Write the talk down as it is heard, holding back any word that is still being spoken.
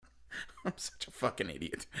I'm such a fucking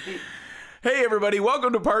idiot. Hey, everybody.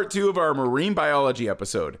 Welcome to part 2 of our marine biology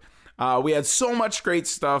episode. We had so much great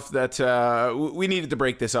stuff that we needed to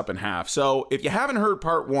break this up in half. So if you haven't heard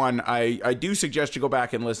part 1, I do suggest you go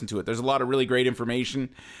back and listen to it. There's a lot of really great information,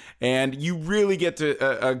 and you really get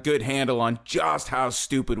to a good handle on just how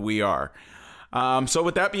stupid we are. So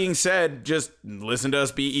with that being said, just listen to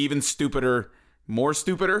us be even stupider. More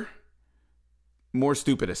stupider? More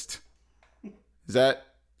stupidest. Is that...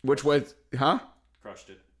 Which was... Huh? Crushed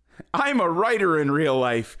it. I'm a writer in real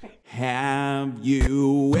life. Have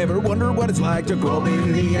you ever wondered what it's like to grow up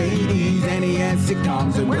in the 80s? NES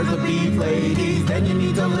sitcoms and where's the beef ladies? Then you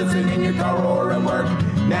need to listen in your car or at work.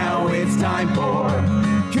 Now it's time for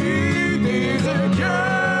Keith is a Jerk.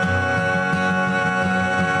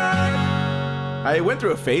 I went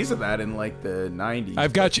through a phase of that in like the 90s.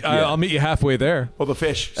 I've got you. Yeah. I'll meet you halfway there. Oh, the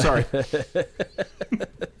fish. Sorry.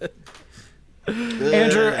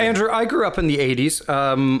 Andrew, I grew up in the 80s,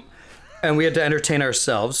 and we had to entertain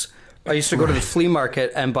ourselves. I used to go to the flea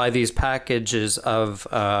market and buy these packages of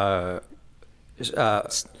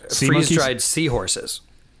freeze-dried seahorses.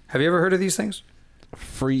 Have you ever heard of these things?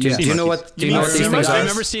 Do you know what these things are? I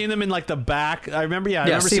remember seeing them in like the back. I remember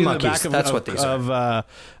seeing them in the back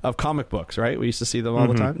of comic books, right? We used to see them all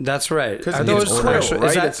the time. That's right. Are those actually,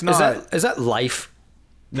 right? Is that life?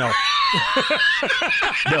 No.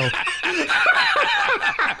 No.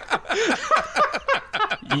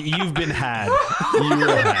 You've been had. You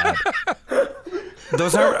were had.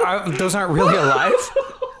 Those aren't really alive?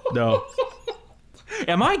 No.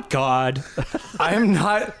 Am I God? I am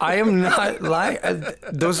not lying.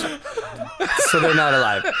 Those, so they're not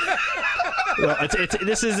alive. Well,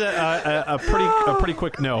 this is a pretty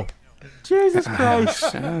quick no. Jesus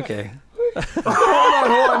Christ. Okay.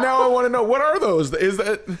 Hold on. Now I want to know, what are those? Is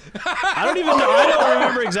that... I don't even know. I don't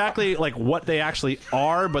remember exactly like what they actually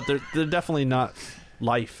are, but they're definitely not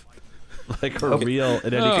life. Like or real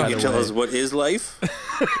in any kind Can you of tell way. us what is life? Because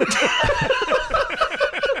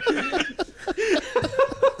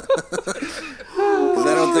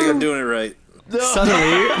I don't think I'm doing it right.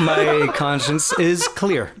 Suddenly, my conscience is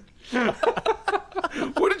clear.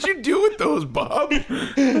 What did you do with those, Bob?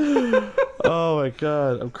 Oh my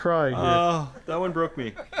God, I'm crying here. Oh, that one broke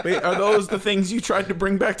me. Wait, are those the things you tried to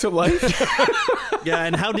bring back to life? Yeah,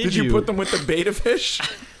 and how Did you put them with the beta fish?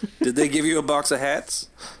 Did they give you a box of hats?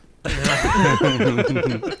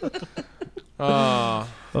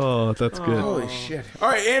 Oh, that's good. Holy shit. All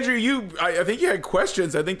right, Andrew, I think you had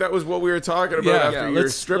questions. I think that was what we were talking about after your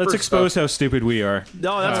stripper Let's expose stuff. how stupid we are.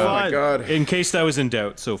 No, that's Oh fine. my God. In case that was in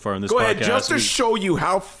doubt so far in this Go podcast. ahead, just to show you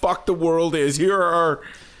how fucked the world is. Here are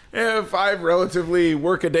our 5 relatively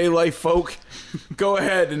workaday life folk. Go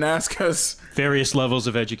ahead and ask us. Various levels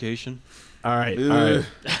of education. All right.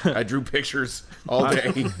 I drew pictures all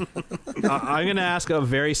day. I'm going to ask a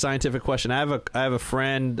very scientific question. I have a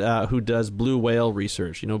friend who does blue whale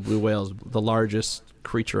research. You know, blue whales, the largest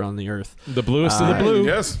creature on the earth. The bluest of the blue.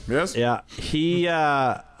 Yes. Yeah, he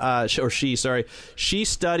or she. Sorry, she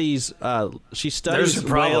studies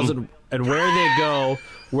whales and where they go.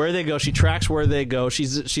 Where they go, she tracks where they go.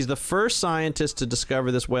 She's the first scientist to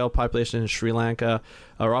discover this whale population in Sri Lanka,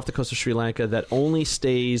 or off the coast of Sri Lanka, that only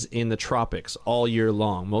stays in the tropics all year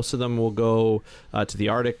long. Most of them will go to the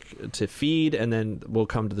Arctic to feed, and then will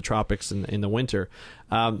come to the tropics in the winter.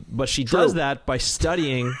 But she does that by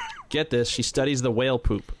studying. Get this, she studies the whale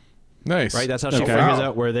poop. Nice. Right, that's how she figures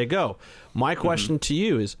out where they go. My question to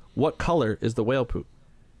you is, what color is the whale poop?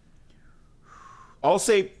 I'll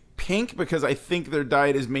say pink because I think their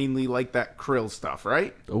diet is mainly like that krill stuff,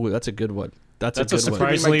 right? Oh, that's a good one. That's a a good one.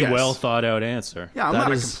 surprisingly guess. well thought out answer. Yeah, I'm That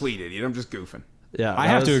not is- a complete idiot. I'm just goofing. Yeah, I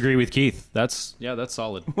have to agree with Keith. That's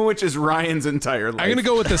solid. Which is Ryan's entire life. I'm going to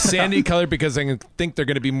go with the sandy color because I think they're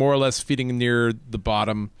going to be more or less feeding near the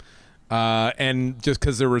bottom. And just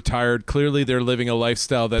because they're retired, clearly they're living a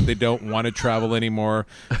lifestyle that they don't want to travel anymore.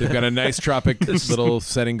 They've got a nice tropic little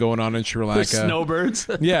setting going on in Sri Lanka. Snowbirds.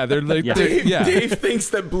 Yeah, they're like, Dave thinks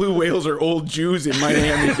that blue whales are old Jews in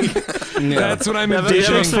Miami. That's what I'm They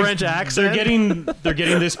envisioning. have a French accent. They're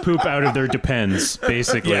getting this poop out of their depends,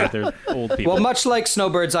 basically. Yeah. They're old people. Well, much like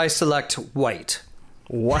snowbirds, I select white.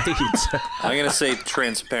 White. I'm going to say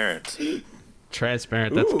transparent.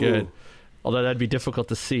 Transparent. That's good. Although that'd be difficult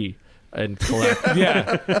to see and collect.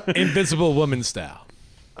 Yeah, Invisible Woman style.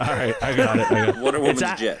 All right, I got it. Wonder Woman's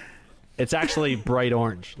It's jet. It's actually bright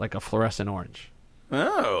orange, like a fluorescent orange.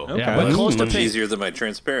 Oh. Yeah, but close to Much pink. easier than my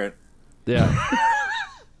transparent. Yeah.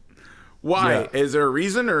 Why? Is there a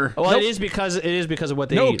reason or? Well, it is because of what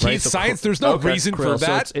they No, eat. Keith, right? So science. There's no reason krill, for so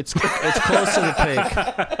that. it's close to the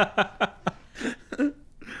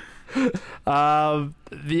pink.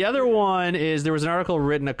 The other one is there was an article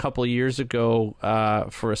written a couple years ago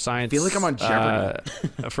for a science. I feel like I'm on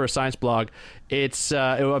Jeopardy. For a science blog. It's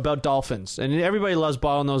about dolphins, and everybody loves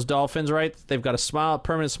bottlenose dolphins, right? They've got a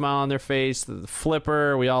permanent smile on their face. The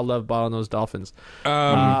flipper. We all love bottlenose dolphins.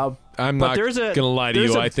 I'm not gonna lie to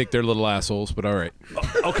you. I think they're little assholes, but all right.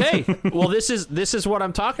 Okay. Well, this is what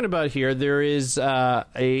I'm talking about here. There is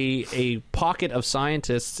a pocket of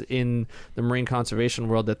scientists in the marine conservation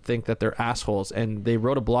world that think that they're assholes, and they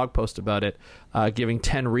wrote a blog post about it, giving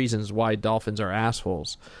 10 reasons why dolphins are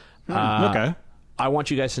assholes. Okay. I want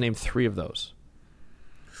you guys to name 3 of those.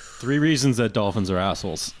 3 reasons that dolphins are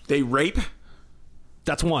assholes. They rape.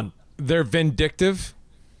 That's one. They're vindictive.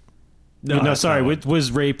 No, sorry.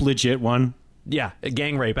 Was rape legit one? Yeah, a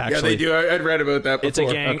gang rape. Actually, Yeah, they do. I'd read about that before. It's a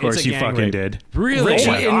gang. Of course, it's a you gang fucking rape. did. Really?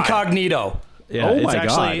 Richie Incognito. Yeah, Oh it's my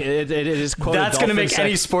actually, God. It is quoted. That's going to make dolphin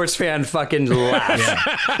any sex- sports fan fucking laugh.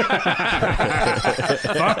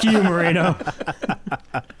 Fuck you, Marino.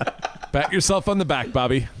 Pat yourself on the back,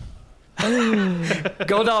 Bobby.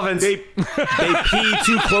 Go Dolphins. They pee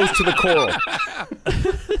too close to the coral.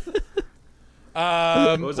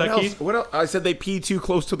 What was that, Keith? What else? I said they pee too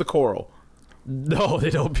close to the coral. No, they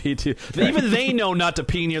don't pee too. Even they know not to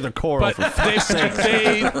pee near the coral. But For fuck's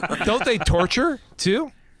sake. don't they torture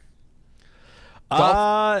too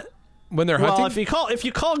when they're Well, hunting? if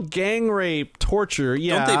you call gang rape torture,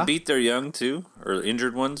 yeah, Don't they beat their young too, or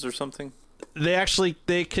injured ones, or something?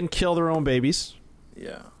 they can kill their own babies.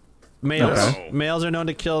 Yeah. Males Okay. males are known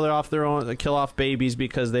to kill off babies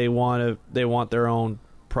because they want their own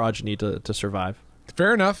progeny to survive.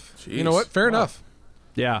 Fair enough. You know what? Fair enough.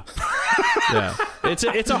 Yeah, yeah. It's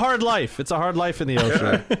a hard life. It's a hard life in the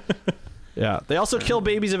ocean. Yeah. They also kill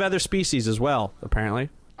babies of other species as well. Apparently.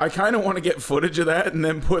 I kind of want to get footage of that and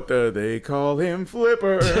then put they call him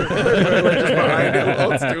Flipper just behind it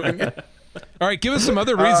while it's doing it. All right, give us some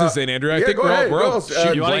other reasons then, Andrew. I think go we're ahead. all Go.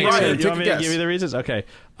 shooting You want blanks Ryan, here. take a me to guess. give you the reasons? Okay.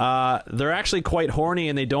 They're actually quite horny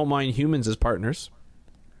and they don't mind humans as partners.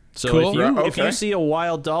 So Cool. if you Okay. see a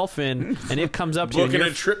wild dolphin and it comes up to you, and Booking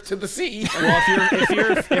you're a trip to the sea. well,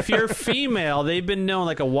 if you're female, they've been known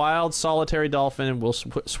like a wild solitary dolphin will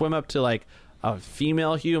swim up to like a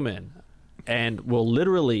female human and will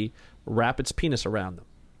literally wrap its penis around them.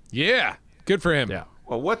 Yeah, good for him. Yeah.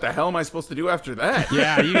 Well, what the hell am I supposed to do after that?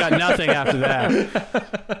 Yeah, you got nothing after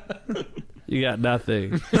that. You got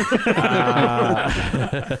nothing.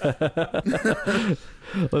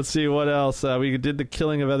 Let's see what else. We did the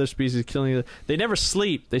killing of other species. They never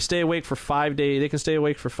sleep. They stay awake for 5 days. They can stay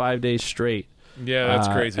awake for 5 days straight. Yeah, that's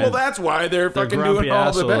crazy. Well, that's why they're fucking grumpy doing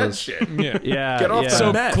all the bad assholes. shit. yeah. Yeah, Get off yeah. that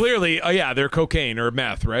So meth. clearly, they're cocaine or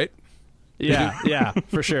meth, right? Yeah,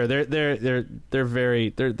 for sure.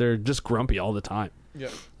 They're just grumpy all the time. Yeah.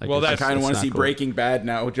 Like, Well, it's- I that's kind of it's want to not see cool. Breaking Bad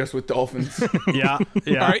now, just with dolphins. Yeah.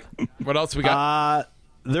 all right. What else we got?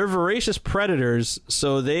 They're voracious predators,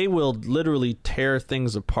 so they will literally tear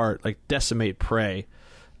things apart, like decimate prey.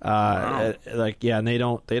 And they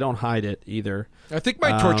don't hide it either. I think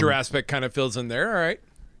my torture aspect kind of fills in there. All right.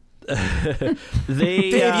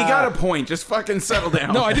 They Dave, you got a point. Just fucking settle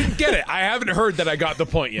down. No, I didn't get it. I haven't heard that I got the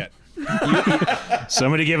point yet.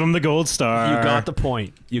 Somebody give him the gold star. You got the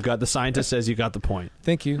point. The scientist says you got the point.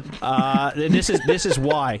 Thank you. And this is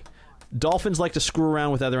why dolphins like to screw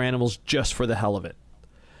around with other animals just for the hell of it.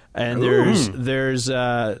 And there's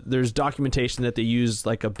documentation that they use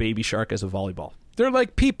like a baby shark as a volleyball. They're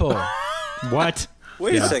like people. What?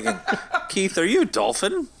 Wait a second. Keith, are you a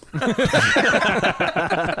dolphin?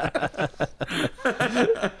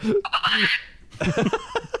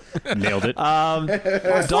 Nailed it.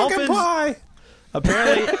 Dolphins.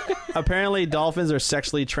 Apparently, dolphins are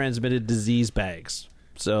sexually transmitted disease bags,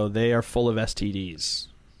 so they are full of STDs.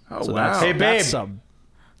 Oh, So wow. Hey, babe. That's some,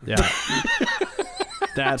 yeah,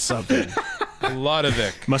 that's something. A lot of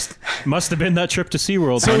it. Must have been that trip to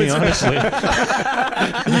SeaWorld, honey, honestly.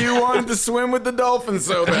 You wanted to swim with the dolphins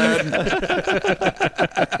so bad.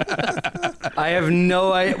 I have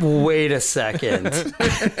no idea. Wait a second.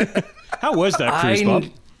 How was that cruise, Bob?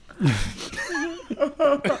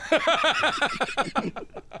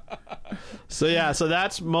 So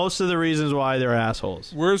that's most of the reasons why they're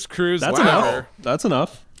assholes. Worst cruise. That's Wow. enough. That's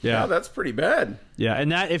enough. Yeah, that's pretty bad. Yeah,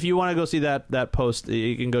 and that if you want to go see that post,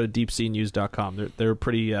 you can go to deepseanews.com. They're a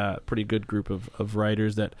pretty good group of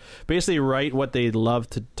writers that basically write what they love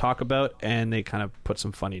to talk about, and they kind of put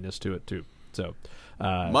some funniness to it too. So,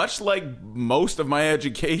 Much like most of my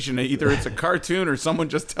education, either it's a cartoon or someone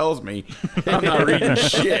just tells me. I'm not reading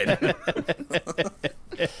shit.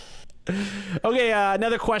 okay,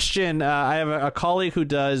 another question. I have a colleague who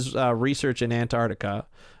does research in Antarctica.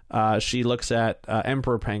 She looks at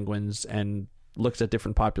emperor penguins and looks at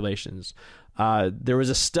different populations. There was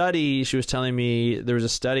a study, she was telling me, there was a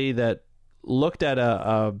study that looked at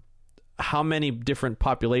how many different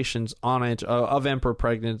populations on of emperor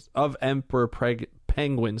penguins,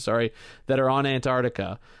 that are on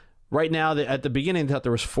Antarctica. Right now, at the beginning, they thought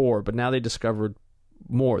there was 4, but now they discovered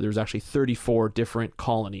more. There's actually 34 different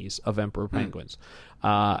colonies of emperor penguins.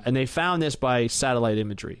 And they found this by satellite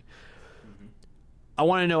imagery. I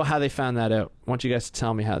want to know how they found that out. I want you guys to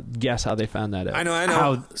tell me guess how they found that out. I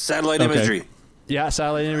know. Satellite imagery. Yeah,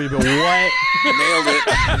 satellite imagery, but what? Nailed it.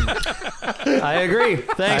 I agree.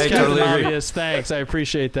 Thanks, Captain Obvious. Thanks, I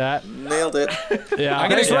appreciate that. Nailed it. Yeah.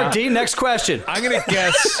 Nice work, D. Next question. I'm gonna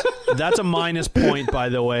guess. That's a minus point, by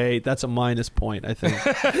the way. That's a minus point, I think.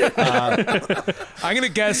 I'm gonna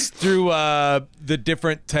guess through the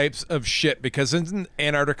different types of shit, because in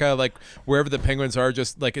Antarctica, like wherever the penguins are,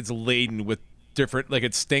 just like it's laden with different, like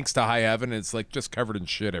it stinks to high heaven. And it's like just covered in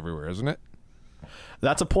shit everywhere, isn't it?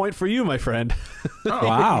 That's a point for you, my friend.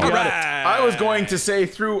 Wow. I was going to say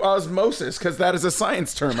through osmosis, because that is a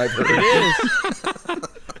science term I've heard. It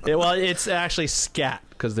is. Well, it's actually scat,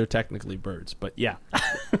 because they're technically birds. But yeah,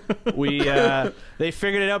 they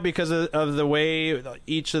figured it out because of the way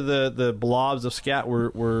each of the blobs of scat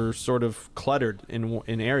were sort of cluttered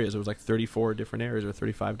in areas. It was like 34 different areas or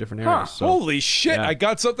 35 different areas. So, Holy shit! yeah. I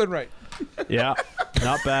got something right. Yeah,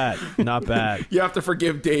 not bad, not bad. You have to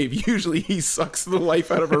forgive Dave. Usually he sucks the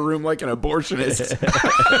life out of a room like an abortionist.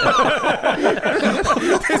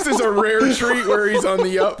 This is a rare treat where he's on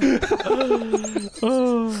the up.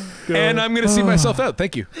 And I'm gonna see myself out.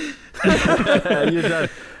 Thank you. You're done.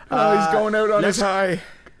 He's going out on his high.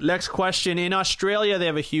 Next question. In Australia, they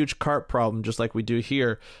have a huge carp problem, just like we do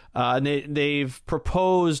here. And they've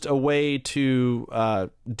proposed a way to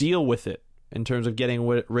deal with it in terms of getting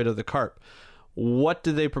rid of the carp. What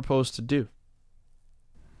do they propose to do?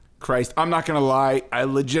 Christ, I'm not going to lie. I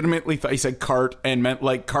legitimately thought he said cart and meant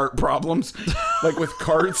like cart problems, like with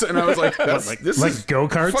carts. And I was like, this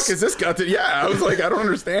go-karts? Fuck is this got to? Yeah, I was like, I don't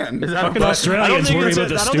understand. Fucking Australians worry about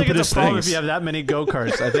the I don't think it's stupidest a problem things. if you have that many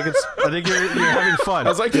go-karts. I think you're having fun. I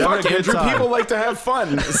was like, You're having fuck, a good Andrew, time. people like to have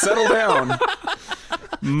fun. Settle down.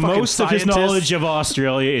 Most of his scientists. knowledge of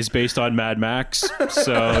Australia is based on Mad Max,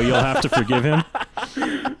 so you'll have to forgive him.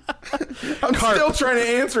 I'm still trying to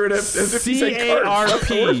answer it as if he said cart. That's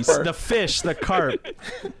the worst CARPs, part. the fish, the carp.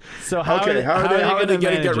 So how Okay, how are they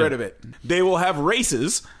going to get rid of of it? They will have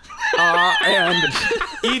races, and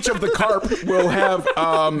each of the carp will have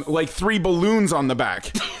like 3 balloons on the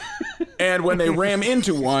back. And when they ram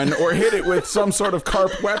into one or hit it with some sort of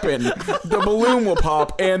carp weapon, the balloon will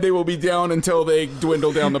pop and they will be down until they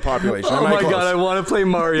dwindle down the population. Oh my god, I want to play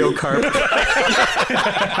Mario Kart.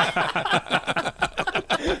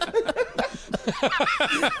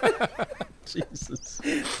 Jesus.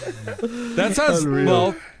 That sounds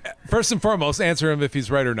well. First and foremost, answer him if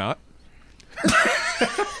he's right or not.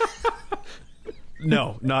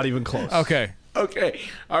 No, not even close. Okay. Okay,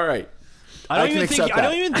 all right. I don't even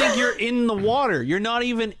think you're in the water. You're not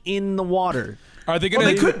even in the water. Are they going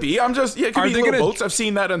Well, to? they could be. I'm just. Yeah, it could Are be they little gonna- boats. I've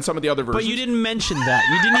seen that on some of the other versions. But you didn't mention that.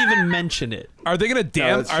 You didn't even mention it. Are they going to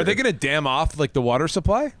dam? that's Are they true. going to dam off like the water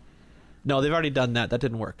supply? No, they've already done that. That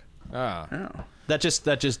didn't work. Ah. That just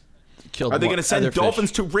killed. Are they going to send other fish.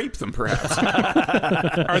 dolphins to rape them? Perhaps.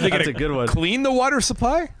 Are they going That's a good one. to clean the water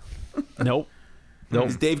supply? Nope.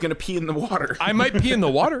 Is Dave going to pee in the water? I might pee in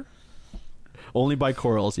the water. Only by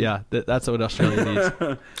corals. Yeah, that's what Australia needs.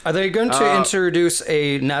 Are they going to introduce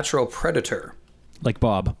a natural predator? Like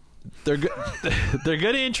Bob. They're they're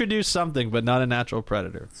going to introduce something, but not a natural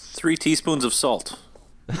predator. 3 teaspoons of salt.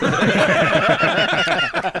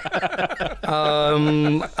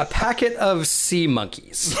 A packet of sea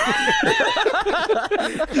monkeys.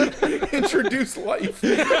 Introduce life.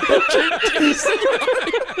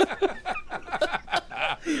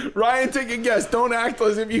 Ryan, take a guess. Don't act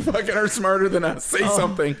as if you fucking are smarter than us. Say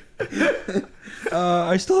something.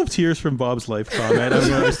 I still have tears from Bob's life comment.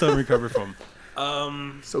 I still haven't recovered from.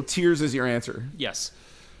 So tears is your answer. Yes.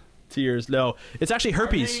 Tears. No, it's actually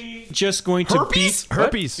herpes. Just going to Herpes? beat.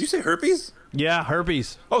 Herpes. Did you say herpes? Yeah,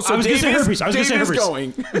 herpes. Oh, so I was gonna Dave say is, herpes. I was gonna Dave say is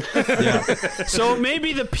herpes. going. So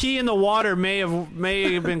maybe the pee in the water may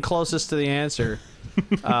have been closest to the answer.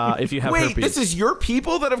 If you have Wait, herpes. this is your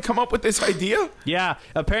people that have come up with this idea? Yeah,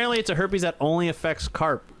 apparently it's a herpes that only affects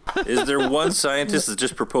carp. Is there one scientist that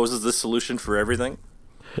just proposes this solution for everything?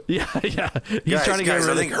 Yeah. He's trying to get guys,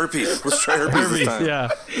 rid I think herpes. Let's try herpes this time. Yeah.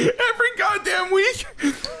 Every goddamn week.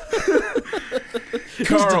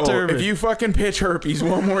 Carl, determined? if you fucking pitch herpes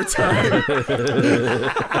one more time.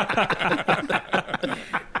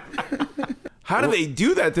 How do they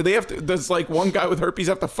do that? Do they have to? Does like one guy with herpes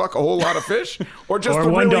have to fuck a whole lot of fish, or just or the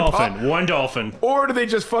one really dolphin? One dolphin. Or do they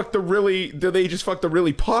just fuck the really? Do they just fuck the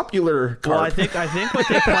really popular carp? Well, I think what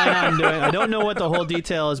they plan on doing. I don't know what the whole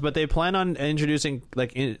detail is, but they plan on introducing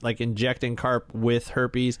injecting carp with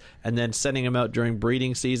herpes and then sending them out during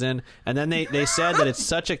breeding season. And then they said that it's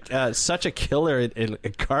such a killer in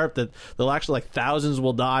carp that they'll actually thousands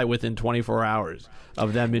will die within 24 hours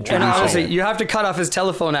of them introducing. And honestly, you have to cut off his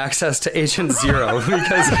telephone access to Agent Zero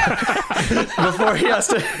because before he has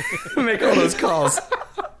to make all those calls.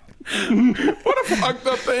 What a fucked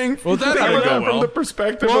up thing. Well, that I ain't from well. the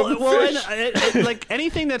perspective of the fish. And, like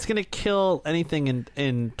anything that's going to kill anything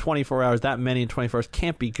in 24 hours, that many in 24 hours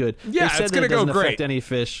can't be good. Yeah, they said it's that gonna it doesn't go great. affect any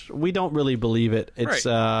fish. We don't really believe it. It's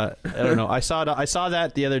I don't know. I saw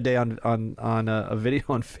that the other day on a video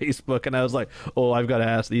on Facebook, and I was like, oh, I've got to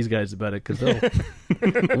ask these guys about it because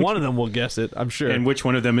one of them will guess it, I'm sure. And which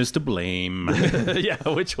one of them is to blame? Yeah,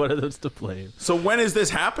 which one of them's to blame? So when is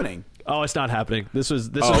this happening? Oh, it's not happening. This is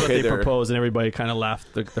what okay, they proposed, and everybody kind of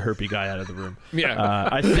laughed the herpy guy out of the room. Yeah.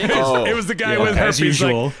 I think It was the guy with herpes. As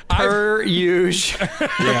usual. Like, Per usual.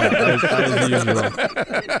 as usual.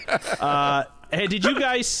 Hey, did you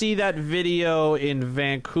guys see that video in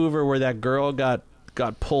Vancouver where that girl got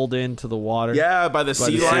pulled into the water? Yeah, by the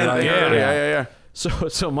sea lion. lion. Yeah.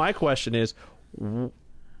 So my question is,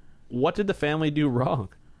 what did the family do wrong?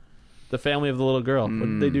 The family of the little girl. What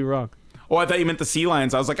did they do wrong? Oh, I thought you meant the sea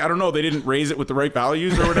lions. I was like, I don't know. They didn't raise it with the right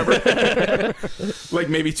values or whatever. Like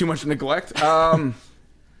maybe too much neglect.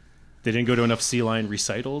 They didn't go to enough sea lion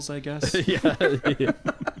recitals, I guess. Yeah.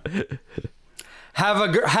 Have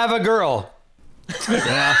a girl.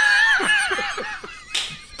 Yeah.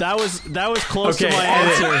 That was close to my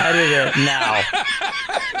answer. Edit it now.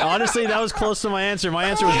 Honestly, that was close to my answer. My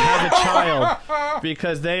answer was have a child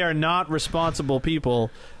because they are not responsible people.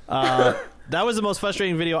 That was the most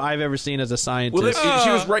frustrating video I've ever seen as a scientist. Well, she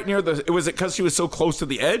was right near the. Was it because she was so close to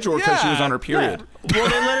the edge, or because she was on her period? Yeah. Well,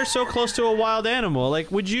 they let her so close to a wild animal.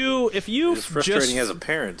 Like, would you, if you It's frustrating as a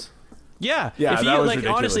parent. Yeah, if you, that was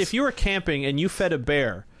ridiculous. honestly, if you were camping and you fed a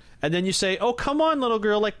bear, and then you say, "Oh, come on, little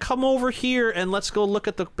girl, like come over here and let's go look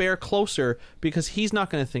at the bear closer," because he's not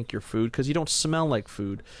going to think you're food because you don't smell like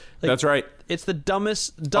food. Like, That's right. It's the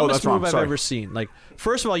dumbest that's wrong. move I've Sorry. ever seen. Like,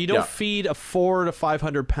 first of all, you don't feed a 400 to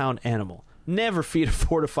 500 pound animal. Never feed a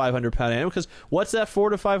 400 to 500 pound animal because what's that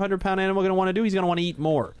 400 to 500 pound animal going to want to do? He's going to want to eat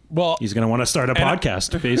more. well, He's going to want to start a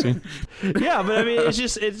podcast, basically. Yeah, but I mean, it's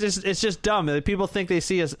just dumb. People think they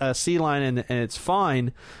see a sea lion and it's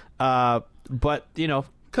fine, but you know,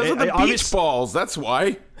 Because of the beach balls. That's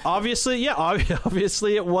why. obviously,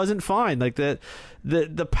 obviously it wasn't fine. Like the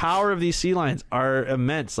power of these sea lions are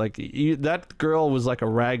immense. Like that girl was like a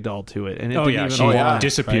rag doll to it, and it didn't even she walk,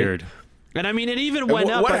 disappeared. right? And I mean, it even went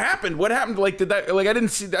up. What happened? What happened? Like, did that? Like, I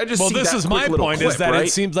didn't see. I just. well, see this that is quick my little point: clip, is that right? it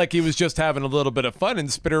seems like he was just having a little bit of fun and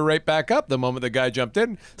spit her right back up the moment the guy jumped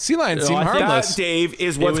in. Sea lions seem I think harmless. That, Dave,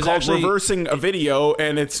 is It what's was called actually- reversing a video,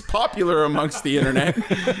 and it's popular amongst the internet.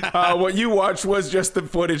 What you watched was just the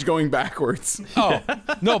footage going backwards. Oh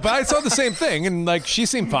no, but I saw the same thing, and like she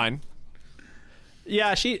seemed fine.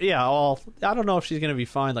 Yeah, I don't know if she's gonna be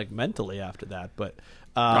fine like mentally after that, but.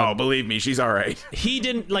 Oh, believe me, she's all right. He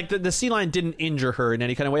didn't like the sea lion didn't injure her in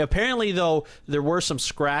any kind of way. Apparently, though, there were some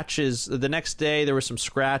scratches. The next day, there were some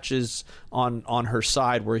scratches on her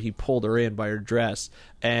side where he pulled her in by her dress.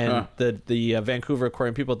 And the Vancouver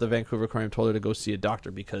Aquarium people at the Vancouver Aquarium told her to go see a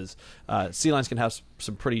doctor because sea lions can have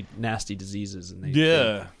some pretty nasty diseases. And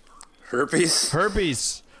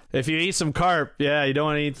Herpes. If you eat some carp, you don't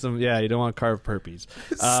want to eat some. Yeah, you don't want carp herpes.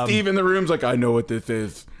 Steve in the room's like, I know what this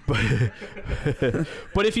is.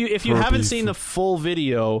 But if you haven't seen the full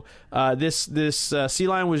video, this sea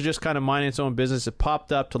lion was just kind of minding its own business. It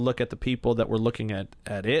popped up to look at the people that were looking at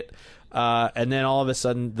it, and then all of a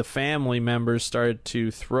sudden the family members started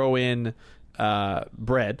to throw in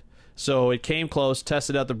bread. So it came close,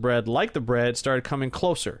 tested out the bread, liked the bread, started coming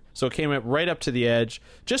closer. So it came right up to the edge,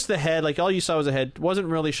 just the head, like all you saw was the head, wasn't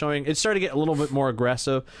really showing. It started to get a little bit more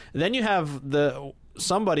aggressive. And then you have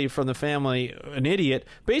somebody from the family, an idiot,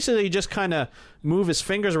 basically just kind of move his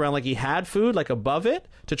fingers around like he had food, like above it,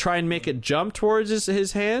 to try and make it jump towards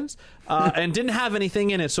his hands, and didn't have anything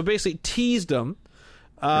in it. So basically teased him.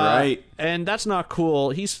 Right. And that's not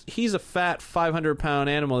cool. He's a fat 500-pound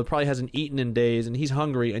animal that probably hasn't eaten in days, and he's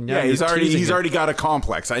hungry. And Yeah, he's already got a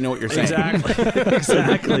complex. I know what you're saying.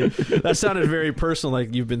 Exactly. That sounded very personal,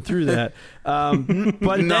 like you've been through that.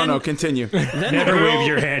 But No, continue. Then Never wave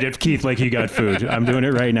your hand at Keith like you got food. I'm doing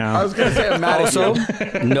it right now. I was gonna say I'm mad at Also,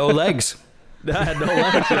 you. no legs. no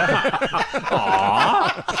legs.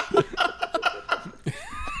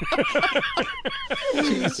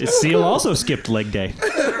 Seal also skipped leg day.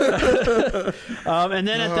 And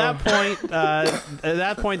then at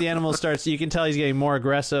that point, the animal starts. You can tell he's getting more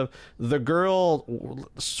aggressive. The girl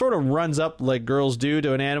sort of runs up like girls do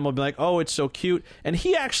to an animal, be like, "Oh, it's so cute," and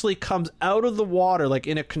he actually comes out of the water, like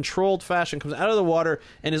in a controlled fashion, comes out of the water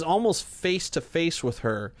and is almost face to face with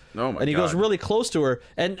her. Oh my And he God. goes really close to her,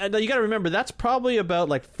 and you got to remember that's probably about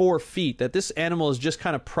like 4 feet. That this animal has just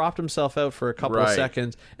kind of propped himself out for a couple of Right.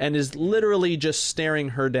 seconds and is literally just staring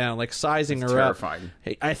her down, like sizing her terrifying. up.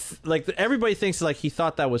 Hey, like everybody thinks like he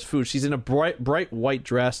thought that was food. She's in a bright white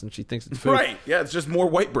dress and she thinks it's food. Right. Yeah, it's just more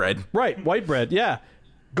white bread. Right, white bread. Yeah,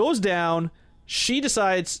 goes down. She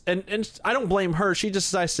decides, and I don't blame her. She just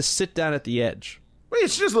decides to sit down at the edge. Wait,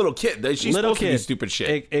 it's just a little kid. She's Little supposed to kid, do stupid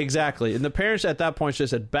shit. Exactly. And the parents at that point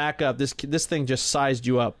just said, "Back up. This thing just sized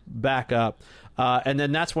you up. Back up." And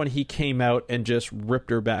then that's when he came out and just ripped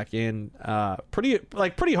her back in,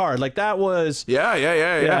 pretty hard. Like that was,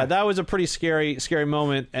 Yeah. that was a pretty scary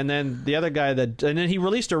moment. And then the other guy and then he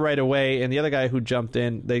released her right away. And the other guy who jumped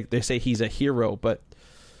in, they say he's a hero, but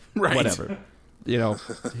Right. whatever. You know,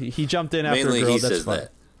 he jumped in after Mainly a girl. he That's says fine.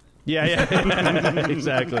 that. Yeah,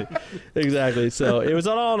 exactly. So it was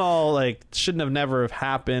all in all like shouldn't have never have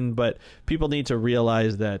happened, but people need to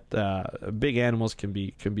realize that big animals can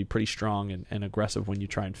be pretty strong and aggressive when you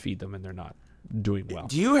try and feed them and they're not doing well.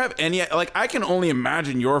 Do you have any, like, I can only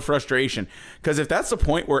imagine your frustration, because if that's the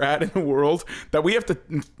point we're at in the world, that we have to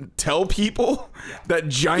tell people that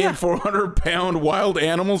giant 400-pound wild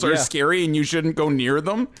animals are Yeah. scary and you shouldn't go near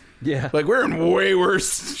them. Yeah. Like, we're in way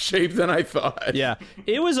worse shape than I thought. Yeah,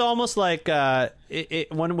 it was almost like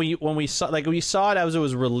when we saw it as it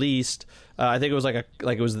was released. I think it was like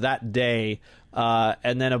it was that day,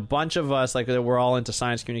 and then a bunch of us we're all into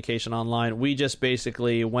science communication online. We just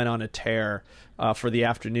basically went on a tear for the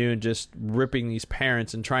afternoon, just ripping these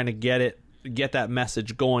parents and trying to get that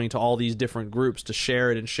message going to all these different groups to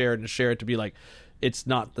share it to be like, it's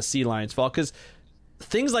not the sea lion's fault, because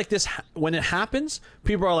things like this, when it happens,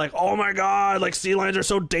 people are like, "Oh my god, like sea lions are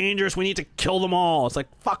so dangerous, we need to kill them all." It's like,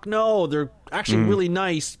 fuck no, they're actually really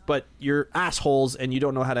nice, but you're assholes and you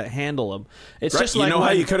don't know how to handle them. It's Right. just You like know how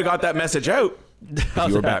you could have got that message out? If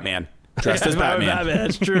you were Batman. Dressed as Batman.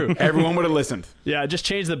 That's true. Everyone would have listened. Yeah, just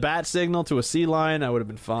change the bat signal to a sea lion. I would have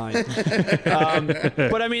been fine.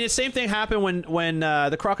 But I mean, the same thing happened when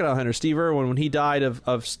the crocodile hunter Steve Irwin, when he died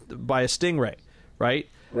by a stingray, right?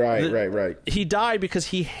 Right. He died because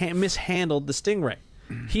he mishandled the stingray.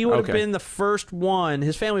 He would have been the first one.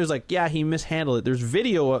 His family was like, "Yeah, he mishandled it." There's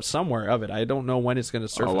video somewhere of it. I don't know when it's going to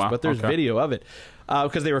surface, but there's video of it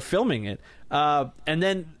because they were filming it. And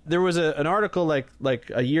then there was an article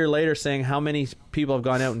like a year later saying how many people have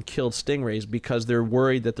gone out and killed stingrays because they're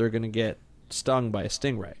worried that they're going to get stung by a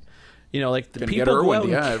stingray. You know, like the people go out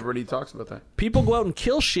and everybody talks about that. people go out and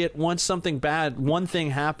kill shit once something bad, one thing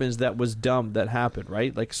happens that was dumb that happened,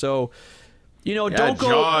 right? Like, so, you know, don't go.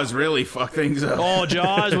 Jaws really fucked things up. Oh,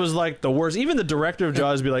 Jaws was like the worst. Even the director of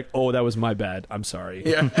Jaws would be like, "Oh, that was my bad. I'm sorry."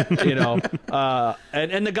 Yeah. You know,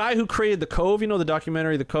 and the guy who created The Cove, you know, the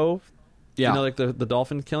documentary The Cove, Yeah. you know, like the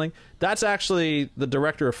dolphin killing. That's actually the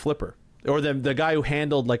director of Flipper, or the guy who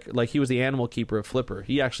handled like he was the animal keeper of Flipper.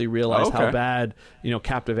 He actually realized how bad, you know,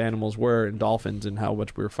 captive animals were and dolphins and how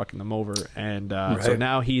much we were fucking them over. And so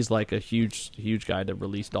now he's like a huge guy to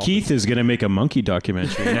release dolphins. Keith is going to make a monkey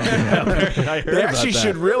documentary. I heard They about actually that.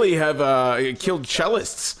 should really have killed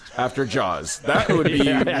cellists after Jaws. That would be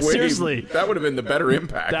seriously. That would have been the better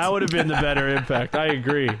impact. That would have been the better impact. I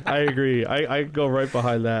agree. I go right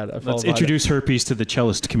behind that. Let's introduce herpes to the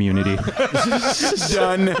cellist community,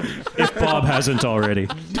 done. if Bob hasn't already.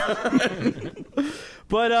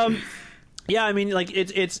 But yeah, I mean, like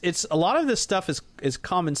it's a lot of this stuff is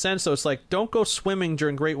common sense. So it's like, don't go swimming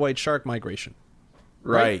during great white shark migration.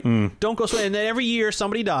 Right. Don't go swimming. And then every year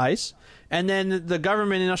somebody dies, and then the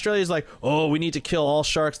government in Australia is like, "Oh, we need to kill all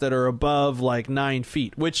sharks that are above like 9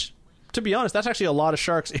 feet," which, to be honest, that's actually a lot of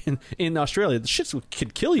sharks in Australia. The shits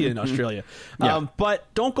could kill you in Australia. But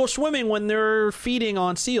don't go swimming when they're feeding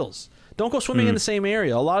on seals. Don't go swimming in the same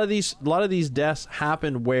area. A lot of these deaths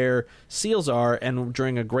happen where seals are and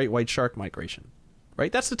during a great white shark migration.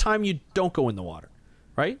 Right? That's the time you don't go in the water.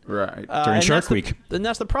 Right? Right. During And Shark that's the- Week. And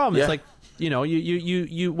that's the problem. Yeah. It's like, you know,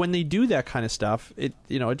 you when they do that kind of stuff, it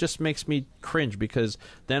just makes me cringe, because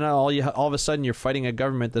then all of a sudden you're fighting a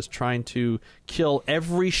government that's trying to kill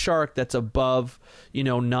every shark that's above,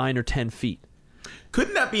 9 or 10 feet.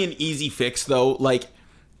 Couldn't that be an easy fix though? Like,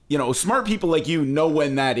 smart people like you know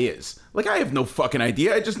when that is. Like, I have no fucking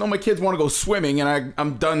idea. I just know my kids want to go swimming, and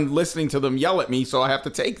I'm done listening to them yell at me, so I have to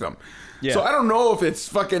take them. Yeah. So I don't know if it's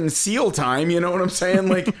fucking SEAL time, you know what I'm saying?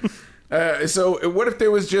 Like, so what if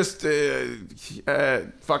there was just, I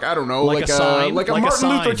don't know, like a sign? Like a Martin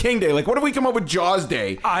Luther King Day. Like, what if we come up with Jaws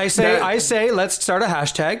Day? I say, let's start a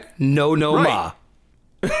hashtag, no ma.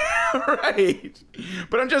 Right.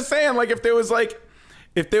 But I'm just saying, like, if there was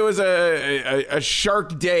a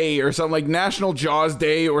Shark Day or something, like National Jaws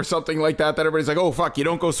Day or something like that everybody's like, oh, fuck, you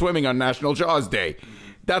don't go swimming on National Jaws Day.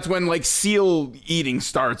 That's when, like, seal eating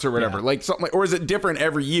starts or whatever. Like, something like, or is it different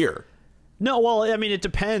every year? No, well, I mean, it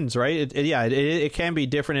depends, right? It can be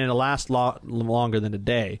different, and it'll last longer than a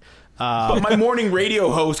day. But my morning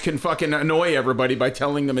radio host can fucking annoy everybody by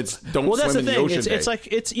telling them don't swim in the ocean. It's like,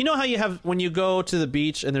 how you have when you go to the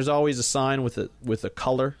beach and there's always a sign with a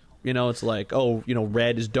color. It's like,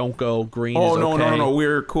 red is don't go, green is okay. No.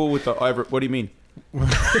 We're cool with the. What do you mean?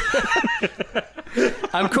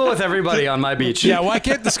 I'm cool with everybody on my beach. Yeah, why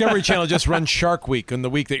can't Discovery Channel just run Shark Week on the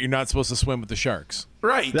week that you're not supposed to swim with the sharks?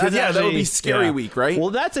 Right. That would be Scary Week, right? Well,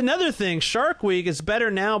 that's another thing. Shark Week is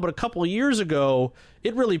better now, but a couple of years ago,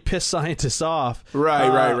 it really pissed scientists off.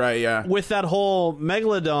 Right, yeah. With that whole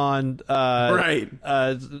Megalodon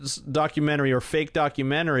documentary or fake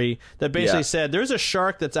documentary that basically said there's a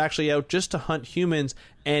shark that's actually out just to hunt humans,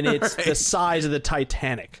 and it's the size of the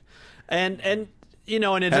Titanic. And it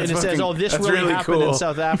says, oh, this really happened in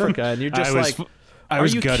South Africa. And you're just I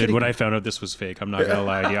was gutted when I found out this was fake. I'm not going to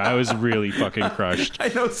lie to you. I was really fucking crushed. I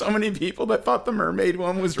know so many people that thought the mermaid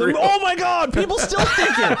one was real. Oh, my God. People still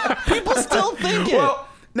think it. Well,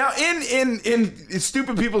 now, in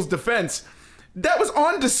stupid people's defense, that was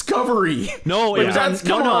on Discovery. No, it was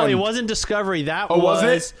on. It wasn't Discovery. That was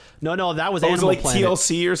it? No, that was Animal Planet. It was like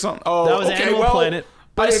TLC or something? Oh, that was Animal Planet.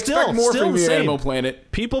 But I expect more from you, Animal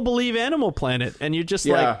Planet. People believe Animal Planet, and you're just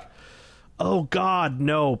like, oh God,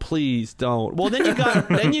 no, please don't. Well, then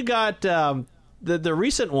you got the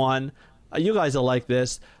recent one. You guys will like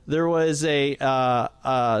this. There was a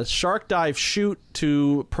shark dive shoot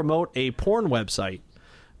to promote a porn website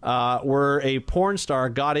where a porn star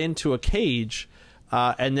got into a cage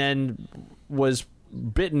and then was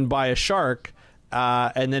bitten by a shark.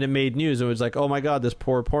 And then it made news. It was like, oh my God, this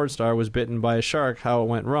poor porn star was bitten by a shark. How it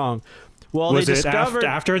went wrong. Well, was they it discovered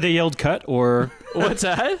after they yelled cut, or what's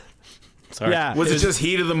that? Sorry. Yeah, was it just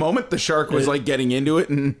heat of the moment? The shark was like getting into it,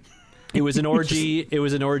 and it was an orgy. It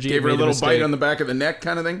was an orgy. Gave her a little bite on the back of the neck,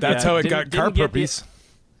 kind of thing. That's how it got carp herpes.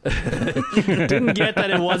 Didn't get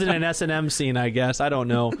that it wasn't an S&M scene. I guess I don't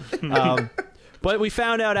know. But we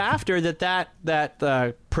found out after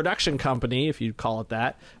that production company, if you call it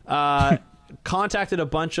that, contacted a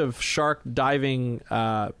bunch of shark diving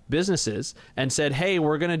businesses and said, "Hey,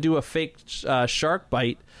 we're going to do a fake shark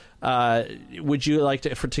bite. Would you like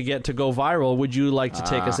to go viral? Would you like to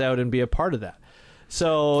take us out and be a part of that?"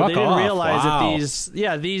 So they didn't realize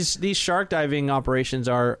that these shark diving operations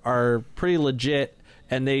are pretty legit.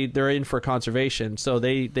 And they're in for conservation, so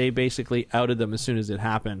they basically outed them as soon as it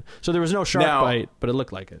happened. So there was no shark bite, but it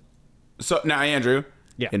looked like it. So now, Andrew,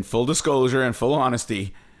 in full disclosure and full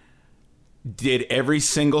honesty, did every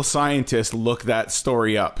single scientist look that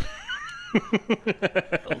story up?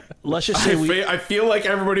 Let's just say I feel like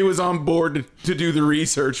everybody was on board to do the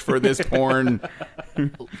research for this porn.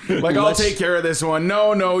 Like, I'll take care of this one.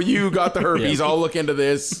 No, you got the herpes. I'll look into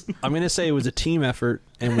this. I'm gonna say it was a team effort,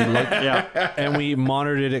 and we looked, and we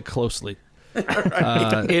monitored it closely.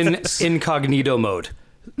 In incognito mode.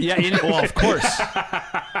 Yeah, of course.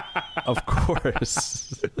 Of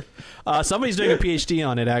course. Somebody's doing a PhD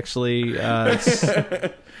on it, actually,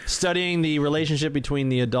 studying the relationship between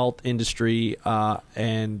the adult industry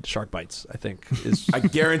and shark bites, I think. I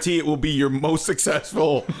guarantee it will be your most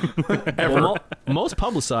successful ever. Well, most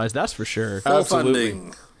publicized, that's for sure. Full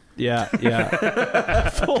funding. Yeah.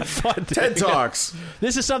 Full funding. TED Talks.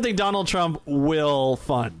 This is something Donald Trump will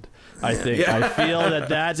fund. I think. Yeah. I feel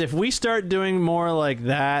that's if we start doing more like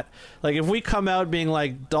that, like if we come out being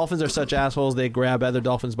like dolphins are such assholes they grab other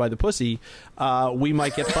dolphins by the pussy, we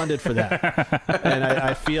might get funded for that. And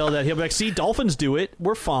I feel that he'll be like, see, dolphins do it,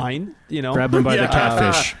 we're fine, grab them by the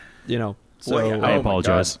catfish. So I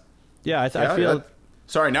apologize. Yeah, I feel.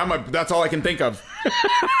 Sorry, now that's all I can think of.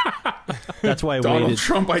 That's why I Donald waited.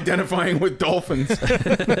 Trump identifying with dolphins. Because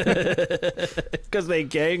they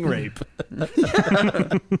gang rape.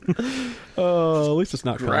 Oh, at least it's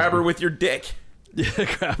not grab her with your dick.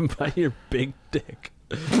 Yeah, grab him by your big dick.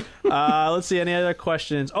 Let's see, any other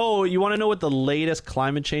questions? Oh, you want to know what the latest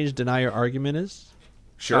climate change denier argument is?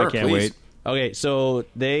 Sure, I can't please. wait. Okay, so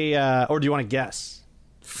they, or do you want to guess?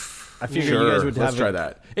 I figured you guys would have let's try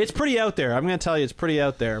that. It's pretty out there. I'm going to tell you, it's pretty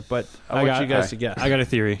out there. But I want you guys to guess. I got a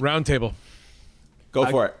theory. Round table. Go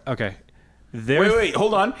for it. Okay. Wait,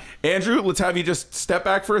 hold on, Andrew. Let's have you just step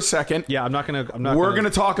back for a second. Yeah, I'm not gonna. We're gonna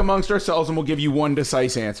talk amongst ourselves, and we'll give you one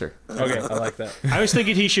decisive answer. Okay, I like that. I was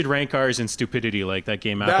thinking he should rank ours in stupidity, like that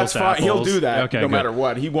game. That's fine. Apples. He'll do that. Okay, no good. matter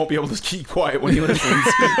what. He won't be able to keep quiet when he listens.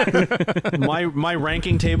 My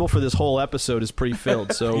ranking table for this whole episode is pretty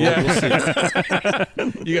filled, so we'll see.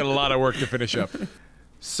 You got a lot of work to finish up.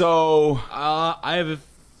 So, I have.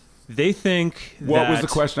 They think. What was the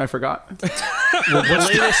question? I forgot.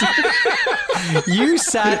 You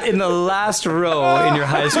sat in the last row in your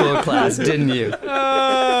high school class, didn't you?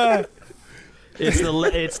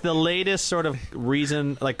 It's the latest sort of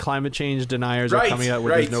reason, like climate change deniers are coming out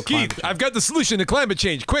with there's no climate Keith, change. I've got the solution to climate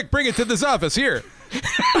change. Quick, bring it to this office here.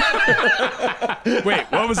 Wait,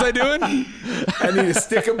 what was I doing? I need a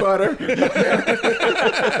stick of butter and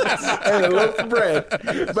a loaf of bread.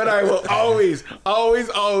 But I will always, always,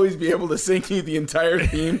 always be able to sing you the entire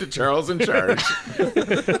theme to Charles in Charge.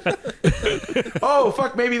 Oh,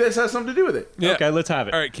 fuck, maybe this has something to do with it. Yeah. Okay, let's have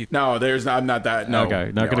it. All right, Keith. No, I'm not that. No.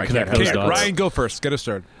 Okay, not gonna I connect can't those have dots. that. Ryan, go first. Get us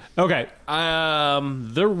started. Okay.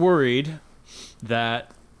 They're worried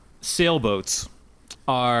that sailboats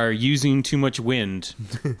are using too much wind,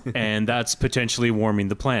 and that's potentially warming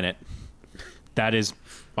the planet. That is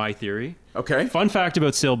my theory. Okay. Fun fact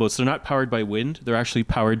about sailboats: they're not powered by wind; they're actually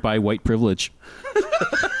powered by white privilege.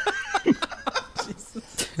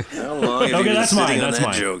 How long have you been that's sitting mine, on that's that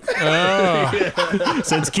mine. joke?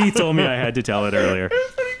 Since Keith told me I had to tell it earlier.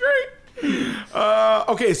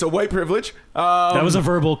 Okay, so white privilege. That was a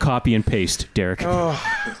verbal copy and paste, Derek.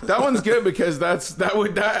 That one's good because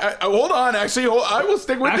hold on. Actually, I will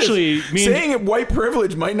stick with Actually, this. Saying white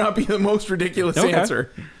privilege might not be the most ridiculous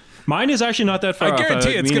answer. Mine is actually not that far I off. guarantee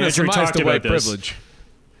it's Me and going to Andrew surmise talked to about white this. privilege.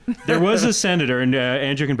 There was a senator, and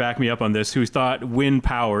Andrew can back me up on this, who thought wind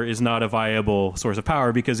power is not a viable source of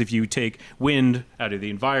power because if you take wind out of the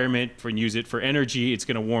environment and use it for energy, it's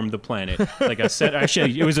going to warm the planet. Like I said,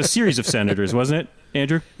 actually, it was a series of senators, wasn't it,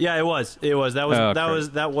 Andrew? Yeah, it was.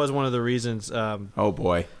 That was one of the reasons. Oh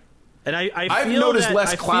boy. And I've feel noticed that-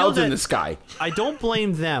 less I feel clouds in that the sky. I don't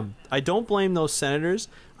blame them. I don't blame those senators.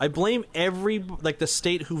 I blame the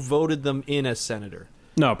state who voted them in as senator.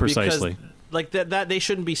 No, precisely. Because, that they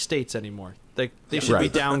shouldn't be states anymore. Like they should be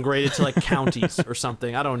downgraded to like counties or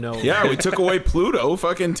something. I don't know. Yeah, we took away Pluto.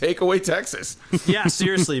 Fucking take away Texas. Yeah,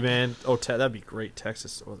 seriously, man. Oh, that'd be great.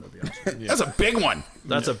 Texas. Oh, that'd be awesome. Yeah. That's a big one.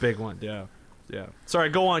 That's a big one. Yeah. Sorry,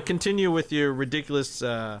 go on. Continue with your ridiculous.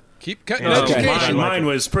 Keep cutting Okay. education. Mine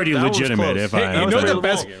was pretty That was legitimate. close. If Hey, I, You know was the really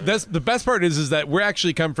best. long. That's the best part is that we're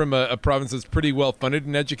actually come from a province that's pretty well funded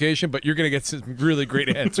in education, but you're going to get some really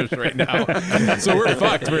great answers right now. So we're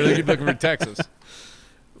fucked. We're looking for Texas.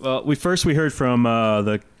 well, we heard from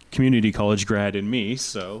the community college grad in me,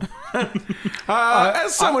 so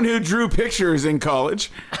As someone who drew pictures in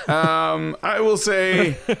college, I will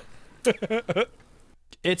say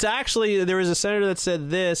It's actually there was a senator that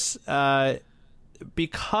said this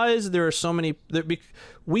because there are so many.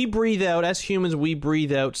 We breathe out as humans. We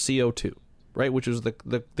breathe out CO2, right? Which is the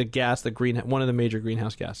gas, one of the major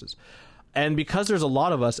greenhouse gases. And because there's a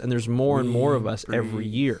lot of us, and there's more and more of us every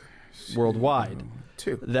year worldwide,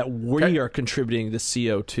 that we are contributing the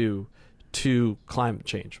CO2 to climate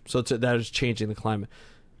change. So that is changing the climate.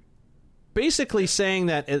 Basically, saying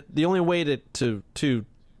that the only way to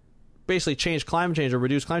basically change climate change or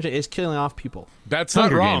reduce climate change is killing off people. That's not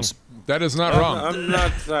Hunger wrong. Games. That is not wrong. I'm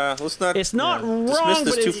not. Let's not. It's not wrong, dismiss but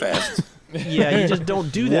this too it's- fast. Yeah, you just don't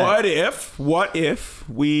do that. what if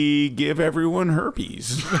we give everyone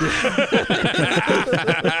herpes? God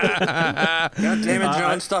damn it,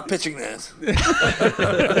 John! Stop pitching that.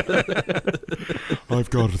 I've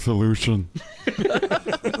got a solution.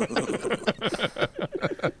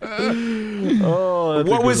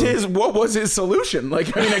 What was his solution?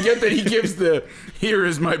 Like, I mean, I get that he gives here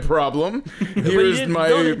is my problem. Here's my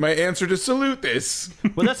answer to salute this.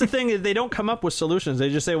 Well, that's the thing. They don't come up with solutions. They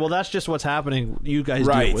just say, "Well, that's just what's happening. You guys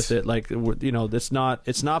Right. deal with it." Like, it's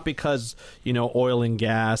not because oil and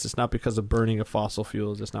gas. It's not because of burning of fossil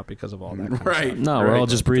fuels. It's not because of all that. Kind of Right. stuff. no, we're all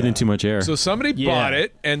just breathing too much air. So somebody Yeah. bought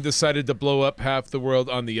it and decided to blow up half the world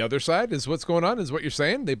on the other side. Is what's going on? Is what you're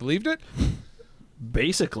saying? They believed it?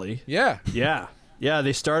 Basically, Yeah. yeah.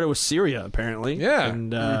 They started with Syria apparently. Yeah.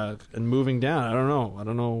 and moving down. I don't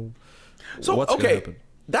know. So what's gonna okay, happen.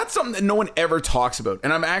 that's something that no one ever talks about,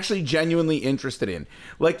 and I'm actually genuinely interested in.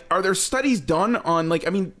 Like, are there studies done on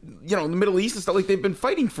the Middle East and stuff? Like, they've been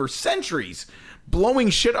fighting for centuries, blowing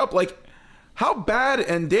shit up. Like, how bad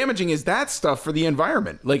and damaging is that stuff for the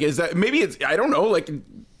environment? Like, is that maybe it's I don't know. Like,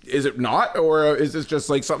 is it not, or is this just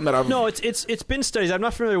like something that I've? No, it's been studies. I'm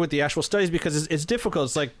not familiar with the actual studies because it's difficult.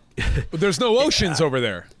 It's like There's no oceans over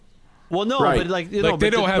there. well, no, Right. but like They but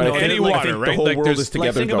don't have But I any think, like, I water, think right? the whole Like world there's is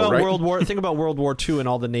together. think though, about right? Think about World War II and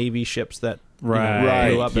all the Navy ships that Right.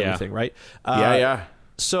 blew up Yeah. everything, right? Yeah.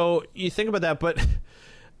 So you think about that, but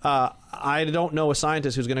I don't know a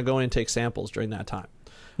scientist who's going to go in and take samples during that time.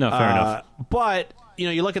 No, fair enough. But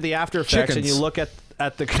you look at the after effects, and you Chickens. look at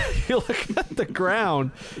the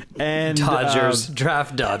ground, and Dodgers,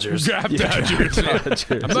 draft Dodgers. Draft Dodgers.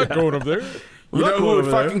 I'm not going up there. You know who would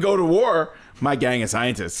fucking go to war? My gang of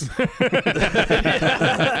scientists.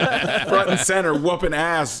 Front and center, whooping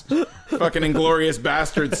ass. Fucking Inglorious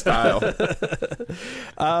Bastard style.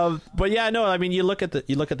 But yeah, no, I mean, you look at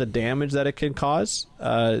the damage that it can cause,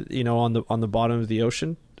 on the bottom of the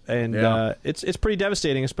ocean, and Yeah. it's pretty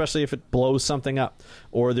devastating, especially if it blows something up,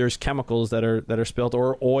 or there's chemicals that are spilled,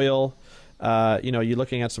 or oil. You're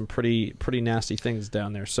looking at some pretty nasty things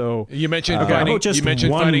down there. So You mentioned how finding, about just you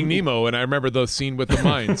mentioned one- Finding Nemo, and I remember the scene with the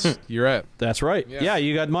mines. You're at. that's right. Yeah. Yeah,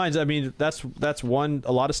 you got mines. I mean, that's one.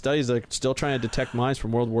 A lot of studies that are still trying to detect mines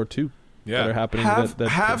from World War II that are happening.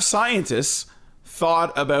 Have scientists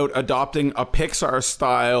thought about adopting a Pixar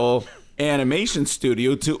style animation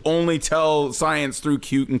studio to only tell science through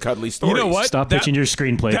cute and cuddly stories? You know what? Stop That- pitching your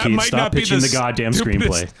screenplay, that Keith. might Stop not be pitching the goddamn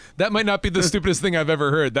stupidest- screenplay. That might not be the stupidest thing I've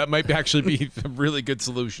ever heard. That might actually be a really good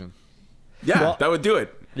solution. Yeah, that would do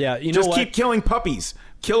it. Yeah, you know Just what? keep killing puppies.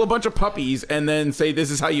 Kill a bunch of puppies and then say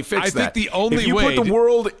this is how you fix I that. think the only if you way put the to-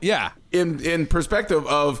 world Yeah. in perspective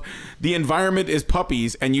of the environment is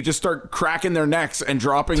puppies and you just start cracking their necks and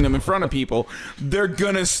dropping them in front of people, they're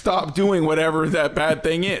gonna stop doing whatever that bad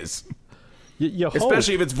thing is. You hope.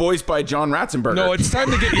 Especially if it's voiced by John Ratzenberger. No, it's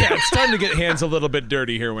time to get it's time to get hands a little bit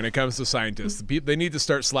dirty here when it comes to scientists. They need to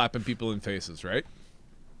start slapping people in faces, right?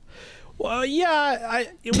 Well, yeah,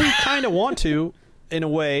 we kind of want to, in a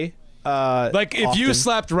way. Like if you often.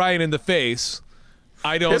 slapped Ryan in the face,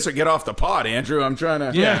 I don't. Piss or get off the pot, Andrew. I'm trying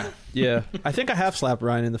to. Yeah. Yeah, I think I have slapped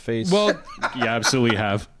Ryan in the face. Well, You absolutely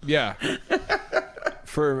have. yeah.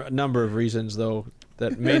 for a number of reasons, though,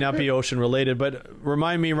 that may not be ocean related. But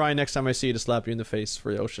remind me, Ryan, next time I see you to slap you in the face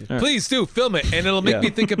for the ocean. Please do film it, and it'll make Yeah. me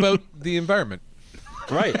think about the environment.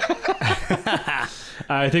 Right.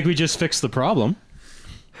 I think we just fixed the problem.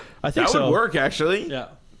 I think That so. would work, actually. Yeah.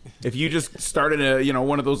 If you just started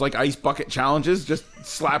one of those like ice bucket challenges, just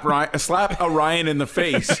slap a Ryan in the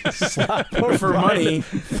face for money.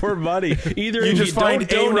 For money. Either You if just find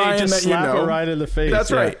don't a donate, Ryan just that you slap know. a Ryan in the face.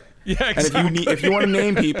 That's Yeah. right. Yeah, And exactly. if you want to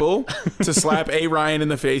name people to slap a Ryan in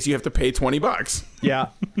the face, you have to pay $20. Yeah.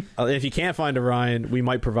 If you can't find a Ryan, we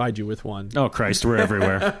might provide you with one. Oh Christ, we're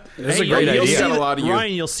everywhere. This is a great You'll idea. see Got a lot of you.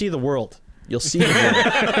 Ryan, you'll see the world. You'll see the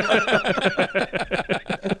world.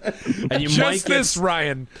 And you might Just get this,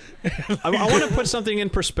 Ryan. I want to put something in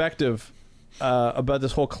perspective about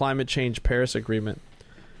this whole climate change Paris Agreement.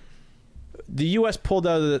 The U.S. pulled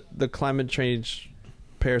out of the climate change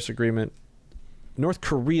Paris Agreement. North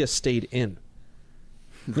Korea stayed in.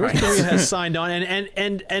 North Korea has signed on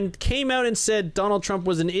and came out and said Donald Trump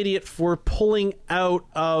was an idiot for pulling out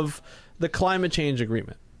of the climate change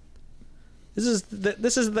agreement. This is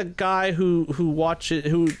the guy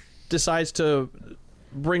who decides to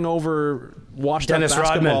bring over washed up Dennis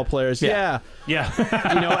basketball Rodman. players. Yeah. Yeah.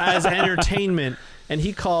 Yeah. As entertainment, and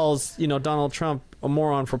he calls Donald Trump a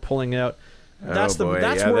moron for pulling out. That's boy.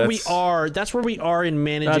 that's Yeah, where that's- we are. That's where we are in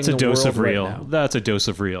managing. That's a the dose world of real. Right now. That's a dose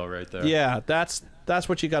of real right there. Yeah, that's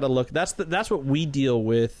what you got to look. That's what we deal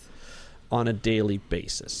with on a daily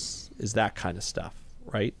basis. Is that kind of stuff,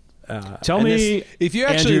 right? Tell and me, If you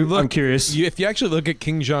actually Andrew, look, I'm curious. If you actually look at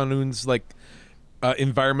Kim Jong Un's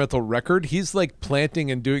environmental record, he's like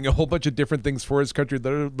planting and doing a whole bunch of different things for his country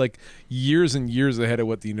that are like years and years ahead of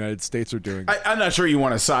what the United States are doing. I'm not sure you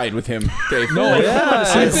want to side with him, Dave. No, Yeah,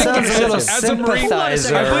 I it think sounds a little as a marine,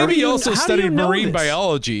 sympathizer. I believe he How also do you studied know marine this?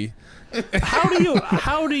 biology.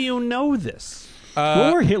 how do you know this?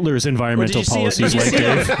 What were Hitler's environmental policies like,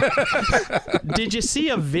 Dave? Did you see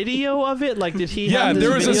a video of it? Like, did he? Yeah, have this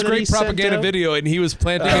there was video this that great he sent propaganda out? video, and he was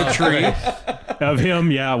planting a tree. Of him,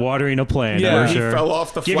 watering a plant. Yeah. I'm He sure. fell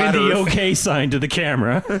off the Giving flat the earth. okay sign to the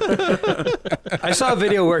camera. I saw a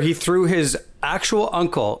video where he threw his actual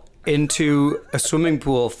uncle into a swimming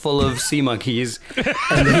pool full of sea monkeys,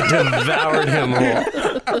 and they devoured him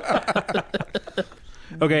whole.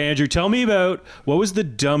 Okay, Andrew, tell me about what was the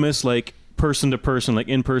dumbest person-to-person,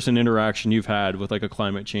 in-person interaction you've had with a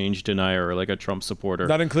climate change denier or a Trump supporter?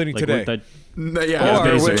 Not including Like, today. what No, yeah, Or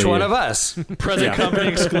basically- which one of us? Present company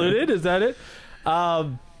excluded. Is that it?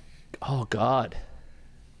 Oh God.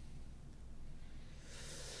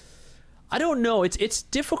 I don't know. It's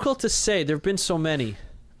difficult to say. There have been so many.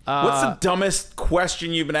 What's the dumbest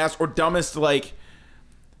question you've been asked, or dumbest, like,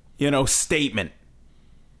 statement?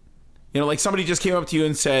 Like somebody just came up to you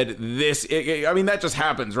and said this. I mean, that just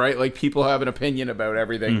happens, right? Like people have an opinion about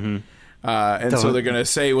everything. And so they're going to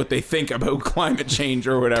say what they think about climate change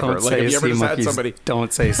or whatever. Like, have you ever just had somebody...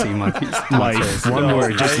 Don't say sea monkeys. Life. One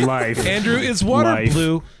word, just life. Andrew, is water Life.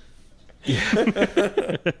 blue?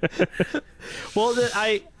 Well,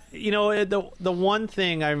 the one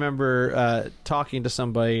thing I remember talking to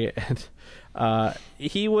somebody, and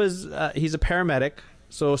he's a paramedic,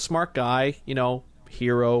 so smart guy,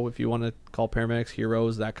 hero, if you want to call paramedics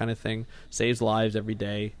heroes, that kind of thing, saves lives every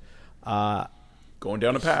day. Going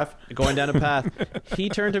down a path. He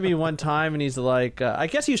turned to me one time and he's like, I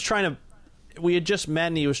guess he was trying to, we had just met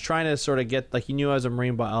and he was trying to sort of get, like, he knew I was a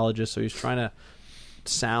marine biologist, so he was trying to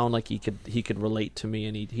sound like he could relate to me,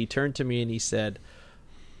 and he turned to me and he said,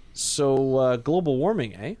 so global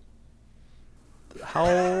warming, eh?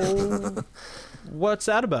 What's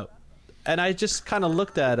that about? And I just kind of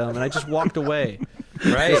looked at him and I just walked away.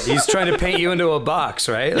 Right, he's trying to paint you into a box,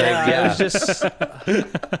 right? I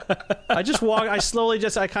just walked. I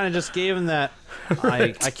kind of just gave him that.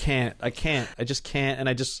 I just can't. And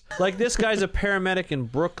I just, like, this guy's a paramedic in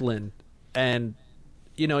Brooklyn, and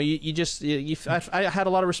I had a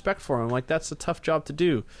lot of respect for him. Like, that's a tough job to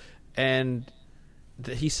do, and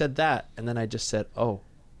he said that, and then I just said, oh,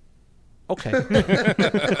 okay.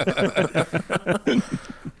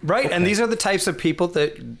 Right, and these are the types of people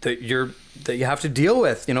that you have to deal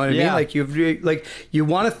with. You know what I mean? Like you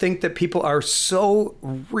want to think that people are so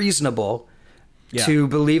reasonable to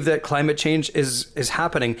believe that climate change is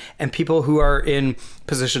happening, and people who are in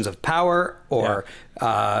positions of power or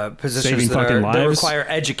positions that require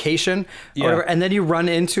education, or whatever, and then you run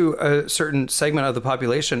into a certain segment of the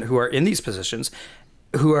population who are in these positions,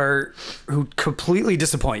 who completely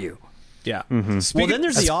disappoint you. Yeah. Mm-hmm. Well, then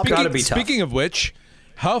there's the opposite. Gotta be tough. Speaking of which,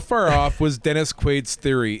 how far off was Dennis Quaid's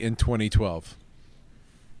theory in 2012?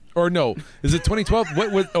 Or no, is it 2012?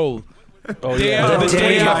 What was? The day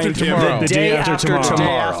after tomorrow. The day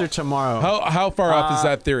after tomorrow. How far off is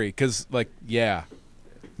that theory? Because,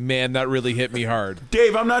 man, that really hit me hard.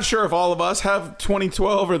 Dave, I'm not sure if all of us have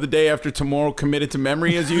 2012 or the day after tomorrow committed to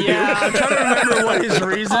memory as you do. I'm trying to remember what his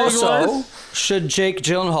reasoning was. Also, should Jake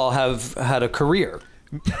Gyllenhaal have had a career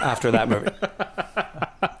after that movie?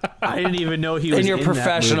 I didn't even know he was in your in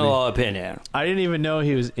professional opinion. I didn't even know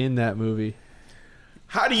he was in that movie.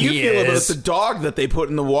 How do you feel about the dog that they put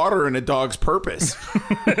in the water in A Dog's Purpose?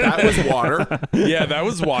 That was water. Yeah, that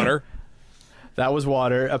was water. That was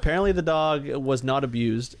water. Apparently the dog was not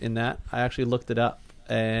abused in that. I actually looked it up,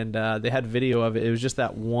 and they had video of it. It was just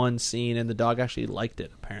that one scene, and the dog actually liked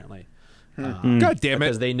it, apparently. God damn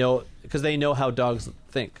it. Because they know how dogs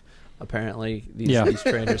think. Apparently, these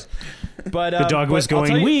trainers. But the dog was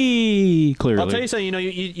going wee. Clearly, I'll tell you something.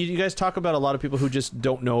 You guys talk about a lot of people who just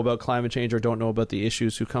don't know about climate change or don't know about the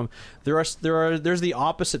issues who come. There's the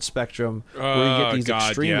opposite spectrum where you get these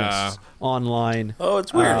extremists online. Oh,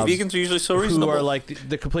 it's weird. Vegans are usually so reasonable. Who are like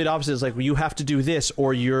the complete opposite. Is like, well, you have to do this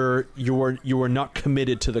or you are not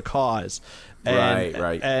committed to the cause.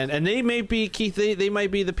 Right. And they may be, Keith, they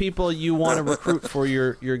might be the people you want to recruit for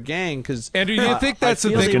your gang. Because Andrew, do you think that's the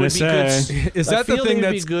thing? Is that the thing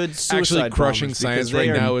that's actually crushing science right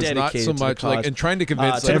now? Is not so much like and trying to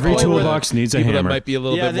convince every toolbox needs a people hammer. that might be a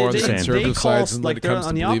little bit more on the conservative sides when it comes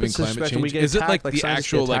to believing climate change. Is it like the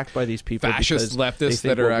actual fascist leftists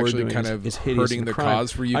that are actually kind of hurting the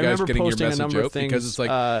cause for you guys getting your message out? Because it's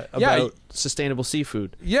like about sustainable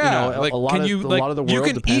seafood. Yeah, like can you like you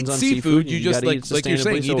can eat seafood? You just like you're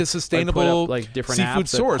saying, eat a sustainable seafood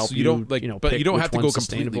source. You don't but you don't have to go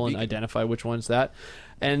completely vegan. And identify which one's that.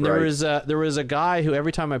 And there was a guy who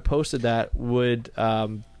every time I posted that would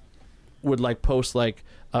like post like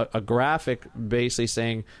a graphic basically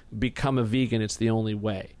saying, "Become a vegan. It's the only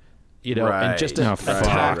way." And just to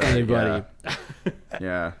attack anybody.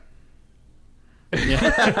 Yeah.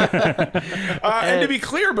 And to be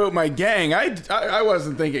clear about my gang, I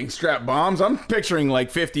wasn't thinking strap bombs. I'm picturing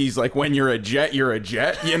like 50s, like when you're a jet, you're a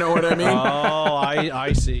jet. You know what I mean? Oh,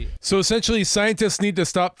 I see. So essentially, scientists need to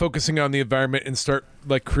stop focusing on the environment and start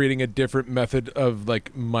like creating a different method of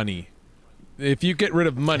like money. If you get rid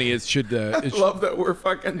of money, it should. I love that we're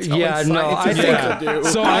fucking telling I think to do.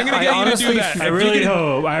 So I'm going to get you to do that. I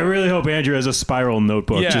really hope Andrew has a spiral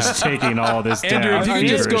notebook just taking all this down. Andrew, if you can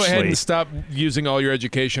just go ahead and stop using all your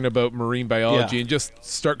education about marine biology and just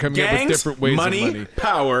start coming up with different ways of money.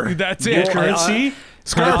 Power. That's it. Currency?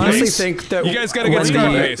 I honestly think that you guys got to get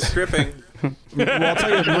Scarface. Stripping. Well, I'll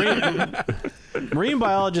tell you, marine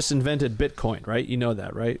biologists invented Bitcoin, right? You know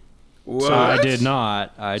that, right? What? So I did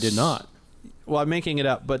not. Well, I'm making it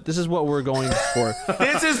up, but this is what we're going for.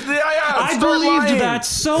 This is the I believed that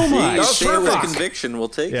so much. Say it with conviction. We'll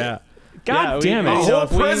take it. God damn it! The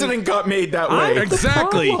whole president got made that way.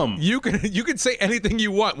 Exactly. You can say anything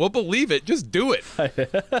you want. We'll believe it. Just do it.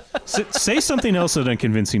 Say something else in a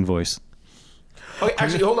convincing voice. Okay,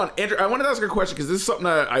 actually, hold on, Andrew. I wanted to ask a question because this is something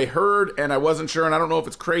that I heard and I wasn't sure, and I don't know if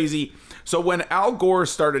it's crazy. So when Al Gore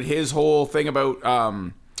started his whole thing about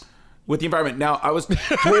with the environment, now I was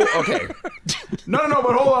told, okay, no,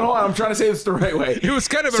 but hold on. I'm trying to say this the right way. It was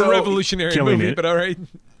kind of a revolutionary movie, but all right.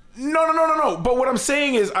 No. But what I'm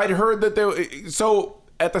saying is, I'd heard that so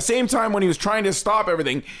at the same time when he was trying to stop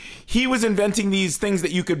everything, he was inventing these things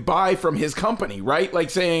that you could buy from his company, right?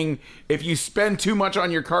 Like saying if you spend too much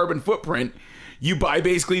on your carbon footprint, you buy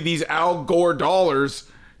basically these Al Gore dollars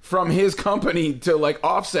from his company to like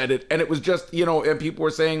offset it. And it was just, and people were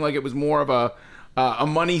saying like it was more of a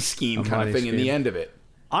money scheme kind of thing in the end of it.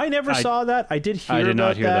 I never saw that. I did hear I did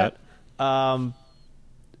not hear that.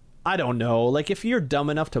 I don't know. Like if you're dumb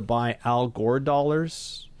enough to buy Al Gore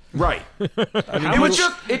dollars. Right.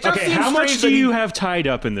 How much do you have tied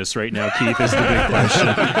up in this right now, Keith, is the big question.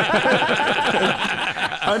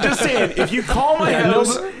 I'm just saying, if you call my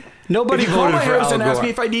house... Nobody voted for Al Gore. And ask me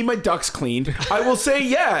if I need my ducts cleaned, I will say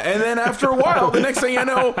yeah. And then after a while, the next thing I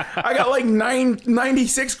know, I got like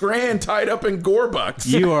 96 grand tied up in Gore bucks.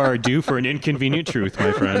 You are due for an inconvenient truth,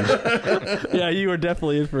 my friend. Yeah, you are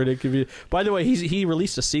definitely in for an inconvenient. By the way, he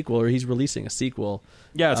released a sequel, or he's releasing a sequel.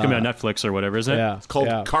 Yeah, it's going to be on Netflix or whatever, isn't it? Yeah, it's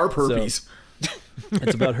called Carp Herpes. So,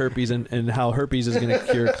 it's about herpes and how herpes is going to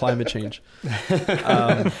cure climate change.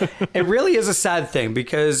 It really is a sad thing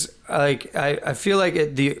because, like, I feel like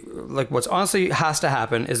what's honestly has to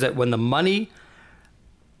happen is that when the money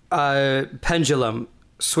pendulum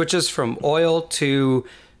switches from oil to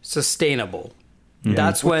sustainable,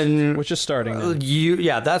 that's when which is starting.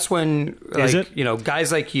 That's when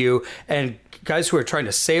guys like you and guys who are trying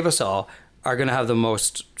to save us all are going to have the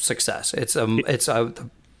most success.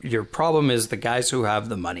 Your problem is the guys who have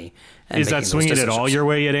the money. And is that swinging it all your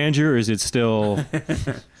way yet, Andrew, or is it still...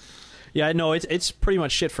 Yeah, no, it's pretty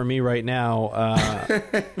much shit for me right now.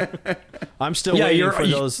 I'm still waiting for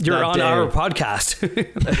those. You're on our podcast.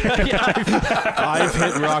 I've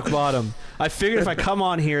hit rock bottom. I figured if I come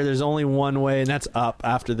on here, there's only one way, and that's up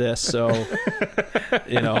after this. So,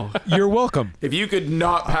 you're welcome. If you could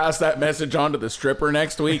not pass that message on to the stripper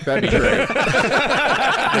next week, that'd be great.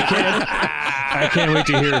 I can't wait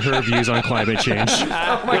to hear her views on climate change.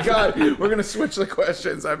 Oh my God, we're gonna switch the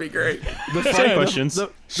questions. That'd be great. The funny questions.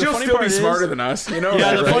 She'll still be smarter than us,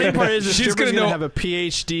 Yeah, the funny part is she's gonna have a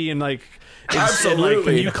PhD in like.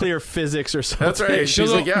 Absolutely. In like nuclear physics or something. That's right.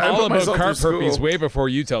 She's like, all about carp herpes way before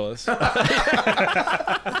you tell us. I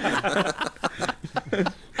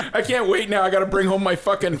can't wait now. I got to bring home my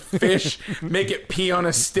fucking fish, make it pee on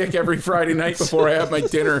a stick every Friday night before I have my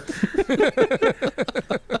dinner.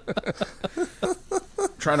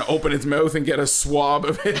 Trying to open its mouth and get a swab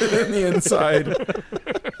of it in the inside.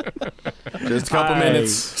 Just a couple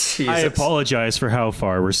minutes. I apologize for how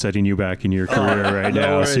far we're setting you back in your career right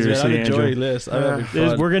now. Seriously, I'm enjoying this.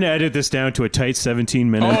 We're going to edit this down to a tight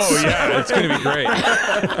 17 minutes. Oh, yeah. It's going to be great.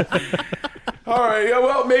 All right. Yeah,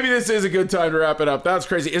 well, maybe this is a good time to wrap it up. That's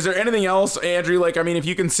crazy. Is there anything else, Andrew? Like, I mean, if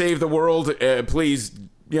you can save the world, please,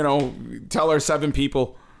 tell our 7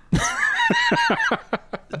 people.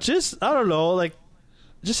 Just, I don't know, like,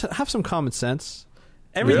 just have some common sense.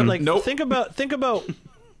 Everything, think about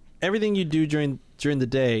everything you do during the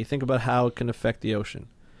day. Think about how it can affect the ocean,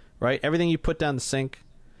 right? Everything you put down the sink,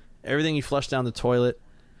 everything you flush down the toilet,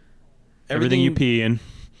 everything you pee in.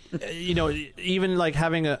 Even like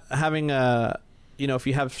having a if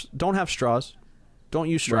you don't have straws, don't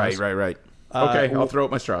use straws. Right. Okay, I'll throw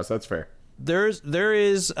out my straws. That's fair. There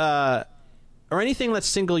is or anything that's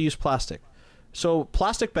single-use plastic. So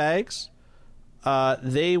plastic bags,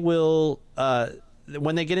 they will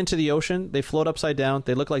when they get into the ocean, they float upside down.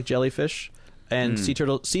 They look like jellyfish, and sea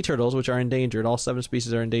turtles, which are endangered, all 7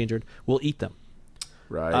 species are endangered, will eat them.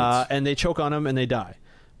 Right. And they choke on them and they die.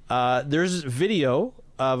 There's video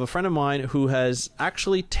of a friend of mine who has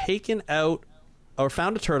actually taken out or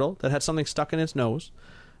found a turtle that had something stuck in its nose.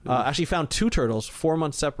 Actually found 2 turtles, 4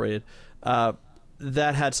 months separated,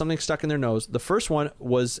 that had something stuck in their nose. The first one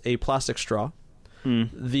was a plastic straw.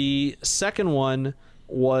 The second one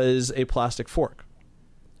was a plastic fork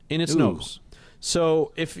in its nose.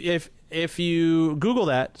 So if you Google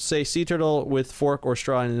that, say sea turtle with fork or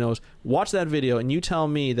straw in the nose, watch that video and you tell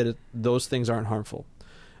me that those things aren't harmful.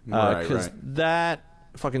 Because that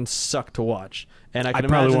fucking sucked to watch. And I can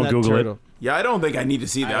probably imagine won't that Google turtle. it. Yeah, I don't think I need to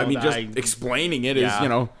see that. I mean, just explaining it is,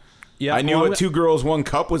 Yeah, I knew what 2 Girls, 1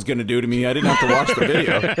 Cup was going to do to me. I didn't have to watch the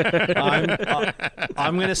video.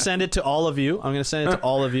 I'm going to send it to all of you. I'm going to send it to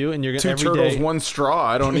all of you, and you're going to 2 every turtles, day, 1 straw.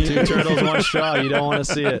 I don't need 2 turtles, 1 straw. You don't want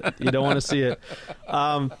to see it. You don't want to see it.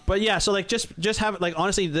 But yeah, so like just have it. Like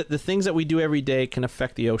honestly, the things that we do every day can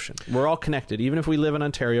affect the ocean. We're all connected. Even if we live in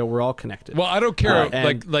Ontario, we're all connected. Well, I don't care.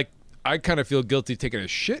 Like I kind of feel guilty taking a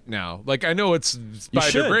shit now. Like I know it's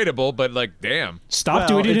biodegradable, but like, damn. Stop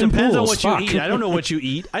doing it in depends on pools. what you eat. I don't know what you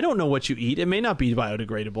eat. I don't know what you eat. It may not be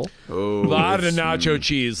biodegradable. Oh, a lot of nacho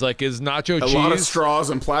cheese. Like, is nacho cheese? A lot of straws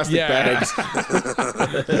and plastic bags.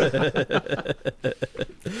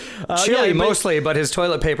 Chili mostly, but his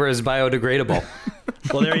toilet paper is biodegradable.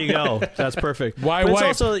 Well, there you go. That's perfect. Why but wipe?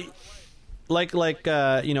 It's also like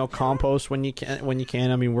compost when you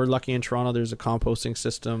can. I mean, we're lucky in Toronto. There's a composting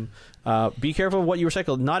system. Be careful of what you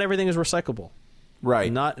recycle. Not everything is recyclable.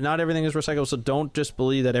 Right. Not everything is recyclable. So don't just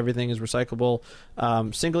believe that everything is recyclable.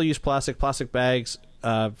 Single-use plastic bags,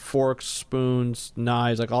 forks, spoons,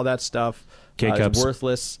 knives, like all that stuff. K-cups. Is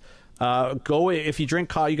worthless. Go if you drink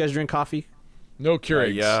coffee. You guys drink coffee? No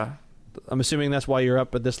Keurigs. Yeah. I'm assuming that's why you're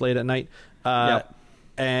up at this late at night. Yep.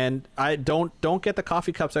 And I don't get the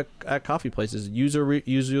coffee cups at coffee places. Use a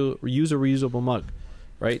reusable mug,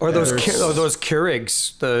 right? Or those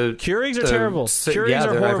Keurigs. The Keurigs are terrible. Keurigs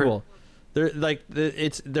are horrible. They're like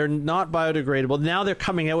they're not biodegradable. Now they're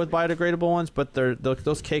coming out with biodegradable ones, but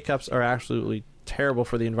those K cups are absolutely terrible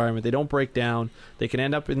for the environment. They don't break down. They can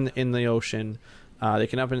end up in the ocean. They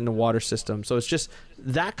can end up in the water system. So it's just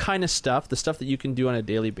that kind of stuff. The stuff that you can do on a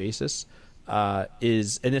daily basis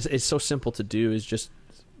it's so simple to do. Is just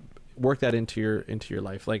work that into your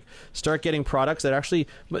life. Like start getting products that actually.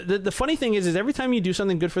 But the funny thing is every time you do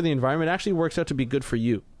something good for the environment, it actually works out to be good for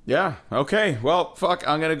you. Yeah. Okay. Well, fuck.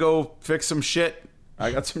 I'm gonna go fix some shit.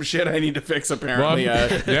 I got some shit I need to fix. Apparently.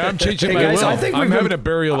 Well, I'm changing my will. I'm having a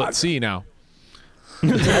burial at sea now.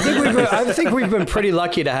 I think we've been pretty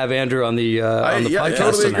lucky to have Andrew on the podcast.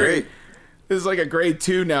 Totally agree. This is like a grade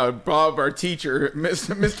 2 now. Bob, our teacher,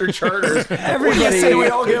 Mr. Charters. Everybody, say we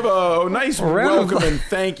all give a nice welcome and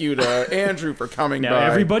thank you to Andrew for coming by.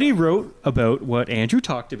 Everybody wrote about what Andrew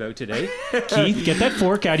talked about today. Keith, get that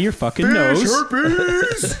fork out of your fucking nose.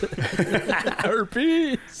 Herpes.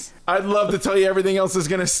 Herpes. I'd love to tell you everything else is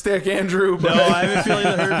going to stick, Andrew. But no, I have a feeling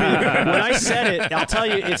the herpes. When I said it, I'll tell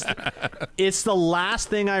you, it's the last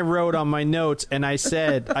thing I wrote on my notes, and I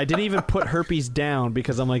said I didn't even put herpes down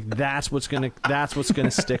because I'm like, that's what's gonna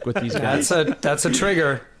stick with these guys. That's a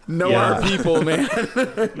trigger. Our people, man.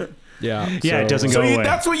 It doesn't go away.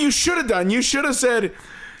 That's what you should have done. You should have said,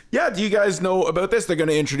 yeah, do you guys know about this? They're going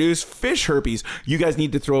to introduce fish herpes. You guys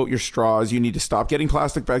need to throw out your straws. You need to stop getting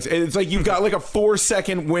plastic bags. It's like you've got like a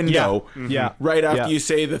 4-second window right after you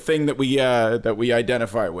say the thing that we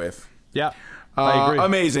identify with. Yeah. I agree.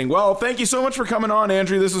 Amazing. Well, thank you so much for coming on,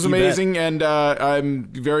 Andrew. This was amazing. And I'm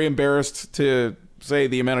very embarrassed to say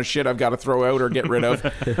the amount of shit I've got to throw out or get rid of.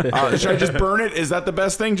 Should I just burn it? Is that the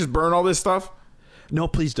best thing? Just burn all this stuff? No,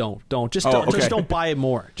 please don't. Just don't buy it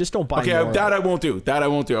more. Just don't buy more. Okay, that I won't do.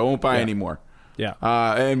 I won't buy any more. Yeah.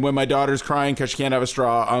 And when my daughter's crying because she can't have a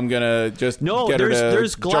straw, I'm gonna just get her to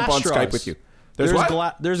jump on straws. Skype with you.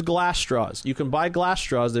 There's glass straws. You can buy glass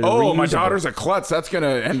straws. My daughter's a klutz. That's gonna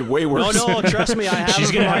end way worse. No, trust me. I have.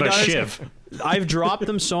 She's gonna have a shiv. I've dropped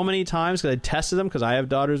them so many times because I tested them because I have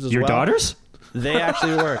daughters as well. Your daughters? They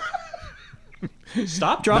actually work.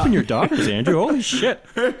 Stop dropping your daughters, Andrew. Holy shit.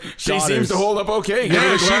 She seems to hold up okay. Give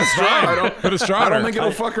her a glass straw. Put a straw I don't think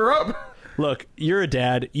it'll fuck her up. Look, you're a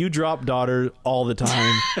dad. You drop daughter all the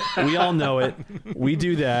time. We all know it. We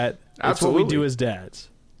do that. That's Absolutely. what we do as dads.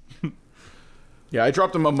 Yeah, I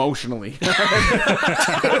dropped them emotionally.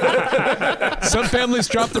 Some families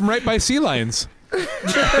drop them right by sea lions.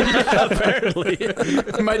 Yeah, apparently.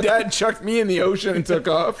 My dad chucked me in the ocean and took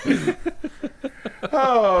off.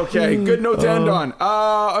 Oh, okay. Good note to end on.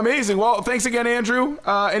 Amazing. Well, thanks again, Andrew.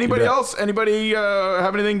 Anybody else? Anybody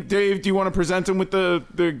have anything? Dave, do you want to present him with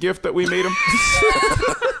the gift that we made him?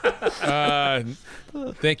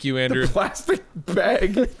 Thank you, Andrew. The plastic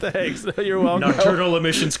bag. Thanks. You're welcome. Nocturnal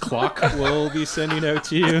emissions clock will be sending out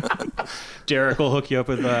to you. Derek will hook you up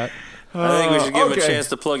with that. I think we should give him a chance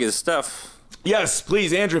to plug his stuff. Yes,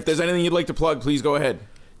 please, Andrew. If there's anything you'd like to plug, please go ahead.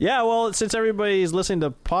 Yeah, well, since everybody's listening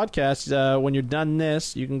to podcasts, when you're done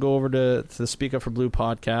this, you can go over to the Speak Up for Blue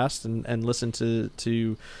podcast and listen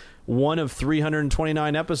to one of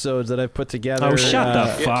 329 episodes that I've put together. Oh, shut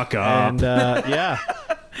the fuck up. And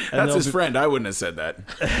That's his friend. I wouldn't have said that.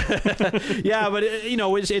 Yeah, but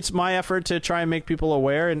it's my effort to try and make people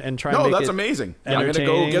aware and try. No, and make that's it amazing. I'm gonna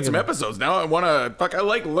go get some episodes now. I want to. I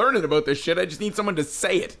like learning about this shit. I just need someone to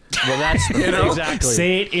say it. Well, that's exactly.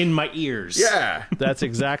 Say it in my ears. Yeah, that's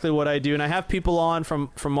exactly what I do, and I have people on from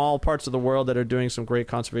all parts of the world that are doing some great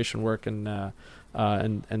conservation work, and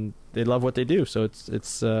they love what they do. So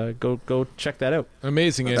it's go check that out.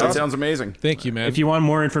 Amazing. That sounds amazing. Thank you, man. If you want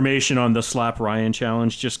more information on the Slap Ryan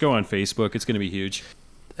challenge, just go on Facebook. It's going to be huge.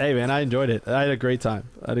 Hey man, I enjoyed it. I had a great time.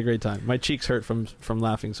 My cheeks hurt from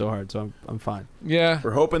laughing so hard, so I'm fine. Yeah.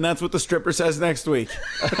 We're hoping that's what the stripper says next week.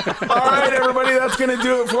 All right, everybody, that's going to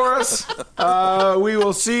do it for us. We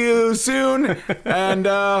will see you soon. And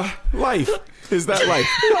life. Is that life?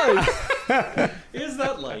 Life. Is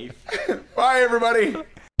that life? Bye, everybody.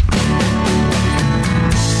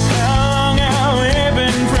 How long have we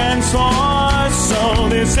been friends for? So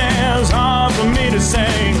this is hard for me to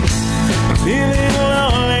say. Feeling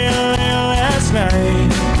lonely last night,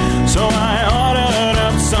 so I ordered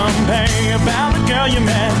up some pain about the girl you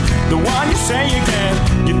met, the one you say you get.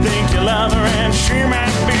 You think you love her and she might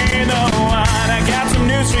be the one. I got some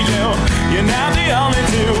news for you, you're not the only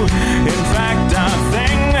two. In fact, I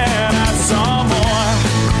think that I saw more.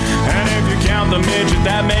 And if you count the midget,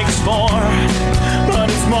 that makes 4, but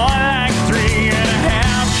it's more like 3.5.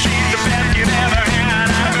 She's the best you've ever had,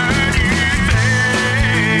 I heard you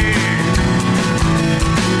say.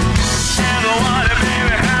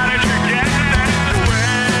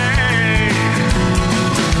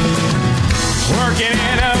 Working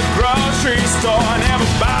in a grocery store, never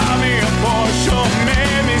buy me a Porsche.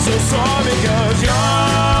 Made me so sore because your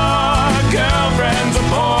girlfriend's a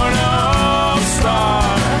porno star.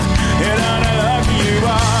 And unlucky you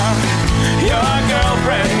are. Your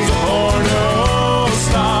girlfriend's a porno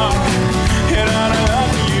star. And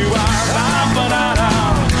unlucky you are. Ba-ba-da-da,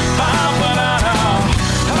 ba-ba-da-da,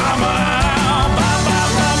 ba-ba-da-da,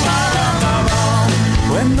 ba-ba-da-da.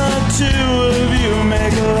 When the two of you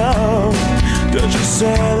make love, don't you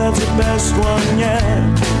say that's the best one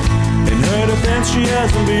yet? In her defense, she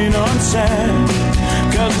hasn't been on set,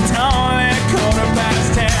 'cause it's only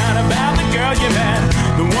 10:15. About the girl you met,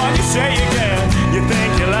 the one you say you get. You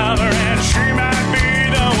think you love her and she might be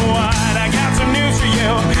the one. I got some news for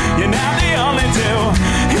you, you're not the only two.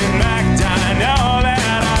 In fact, I know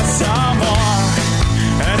that I saw more.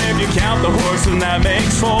 And if you count the horse, then that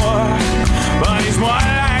makes 4, but he's more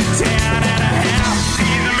like 10.5.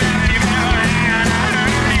 He's the best you've ever had, I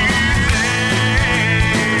heard you say.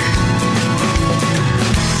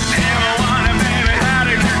 Never wanted, baby, how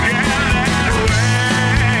did you get that way?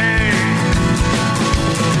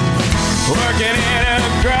 Working in a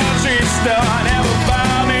grocery store, never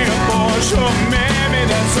buy me a Porsche. Maybe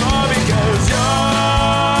that's all because your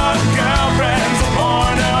girlfriend's a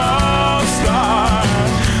porno star.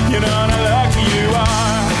 You know how lucky you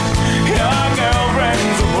are. Your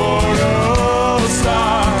girlfriend's a porno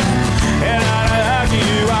star. And how lucky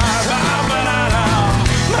you are. Ba-ba-da-da,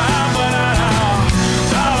 ba-ba-da-da,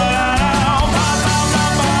 ba-ba-da-da,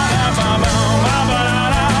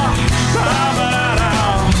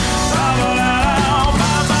 ba-ba-da-da,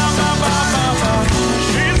 ba-ba-da-da.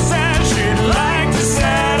 She said she'd like to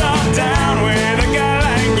settle down with a guy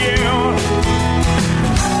like you.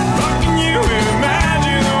 But can you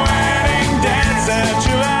imagine the wedding dance that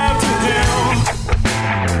you'll have to do?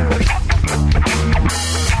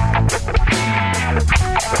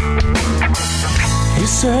 He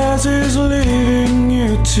says he's leaving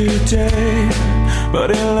you today, but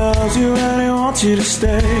he loves you and he wants you to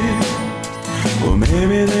stay. Well,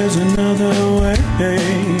 maybe there's another way.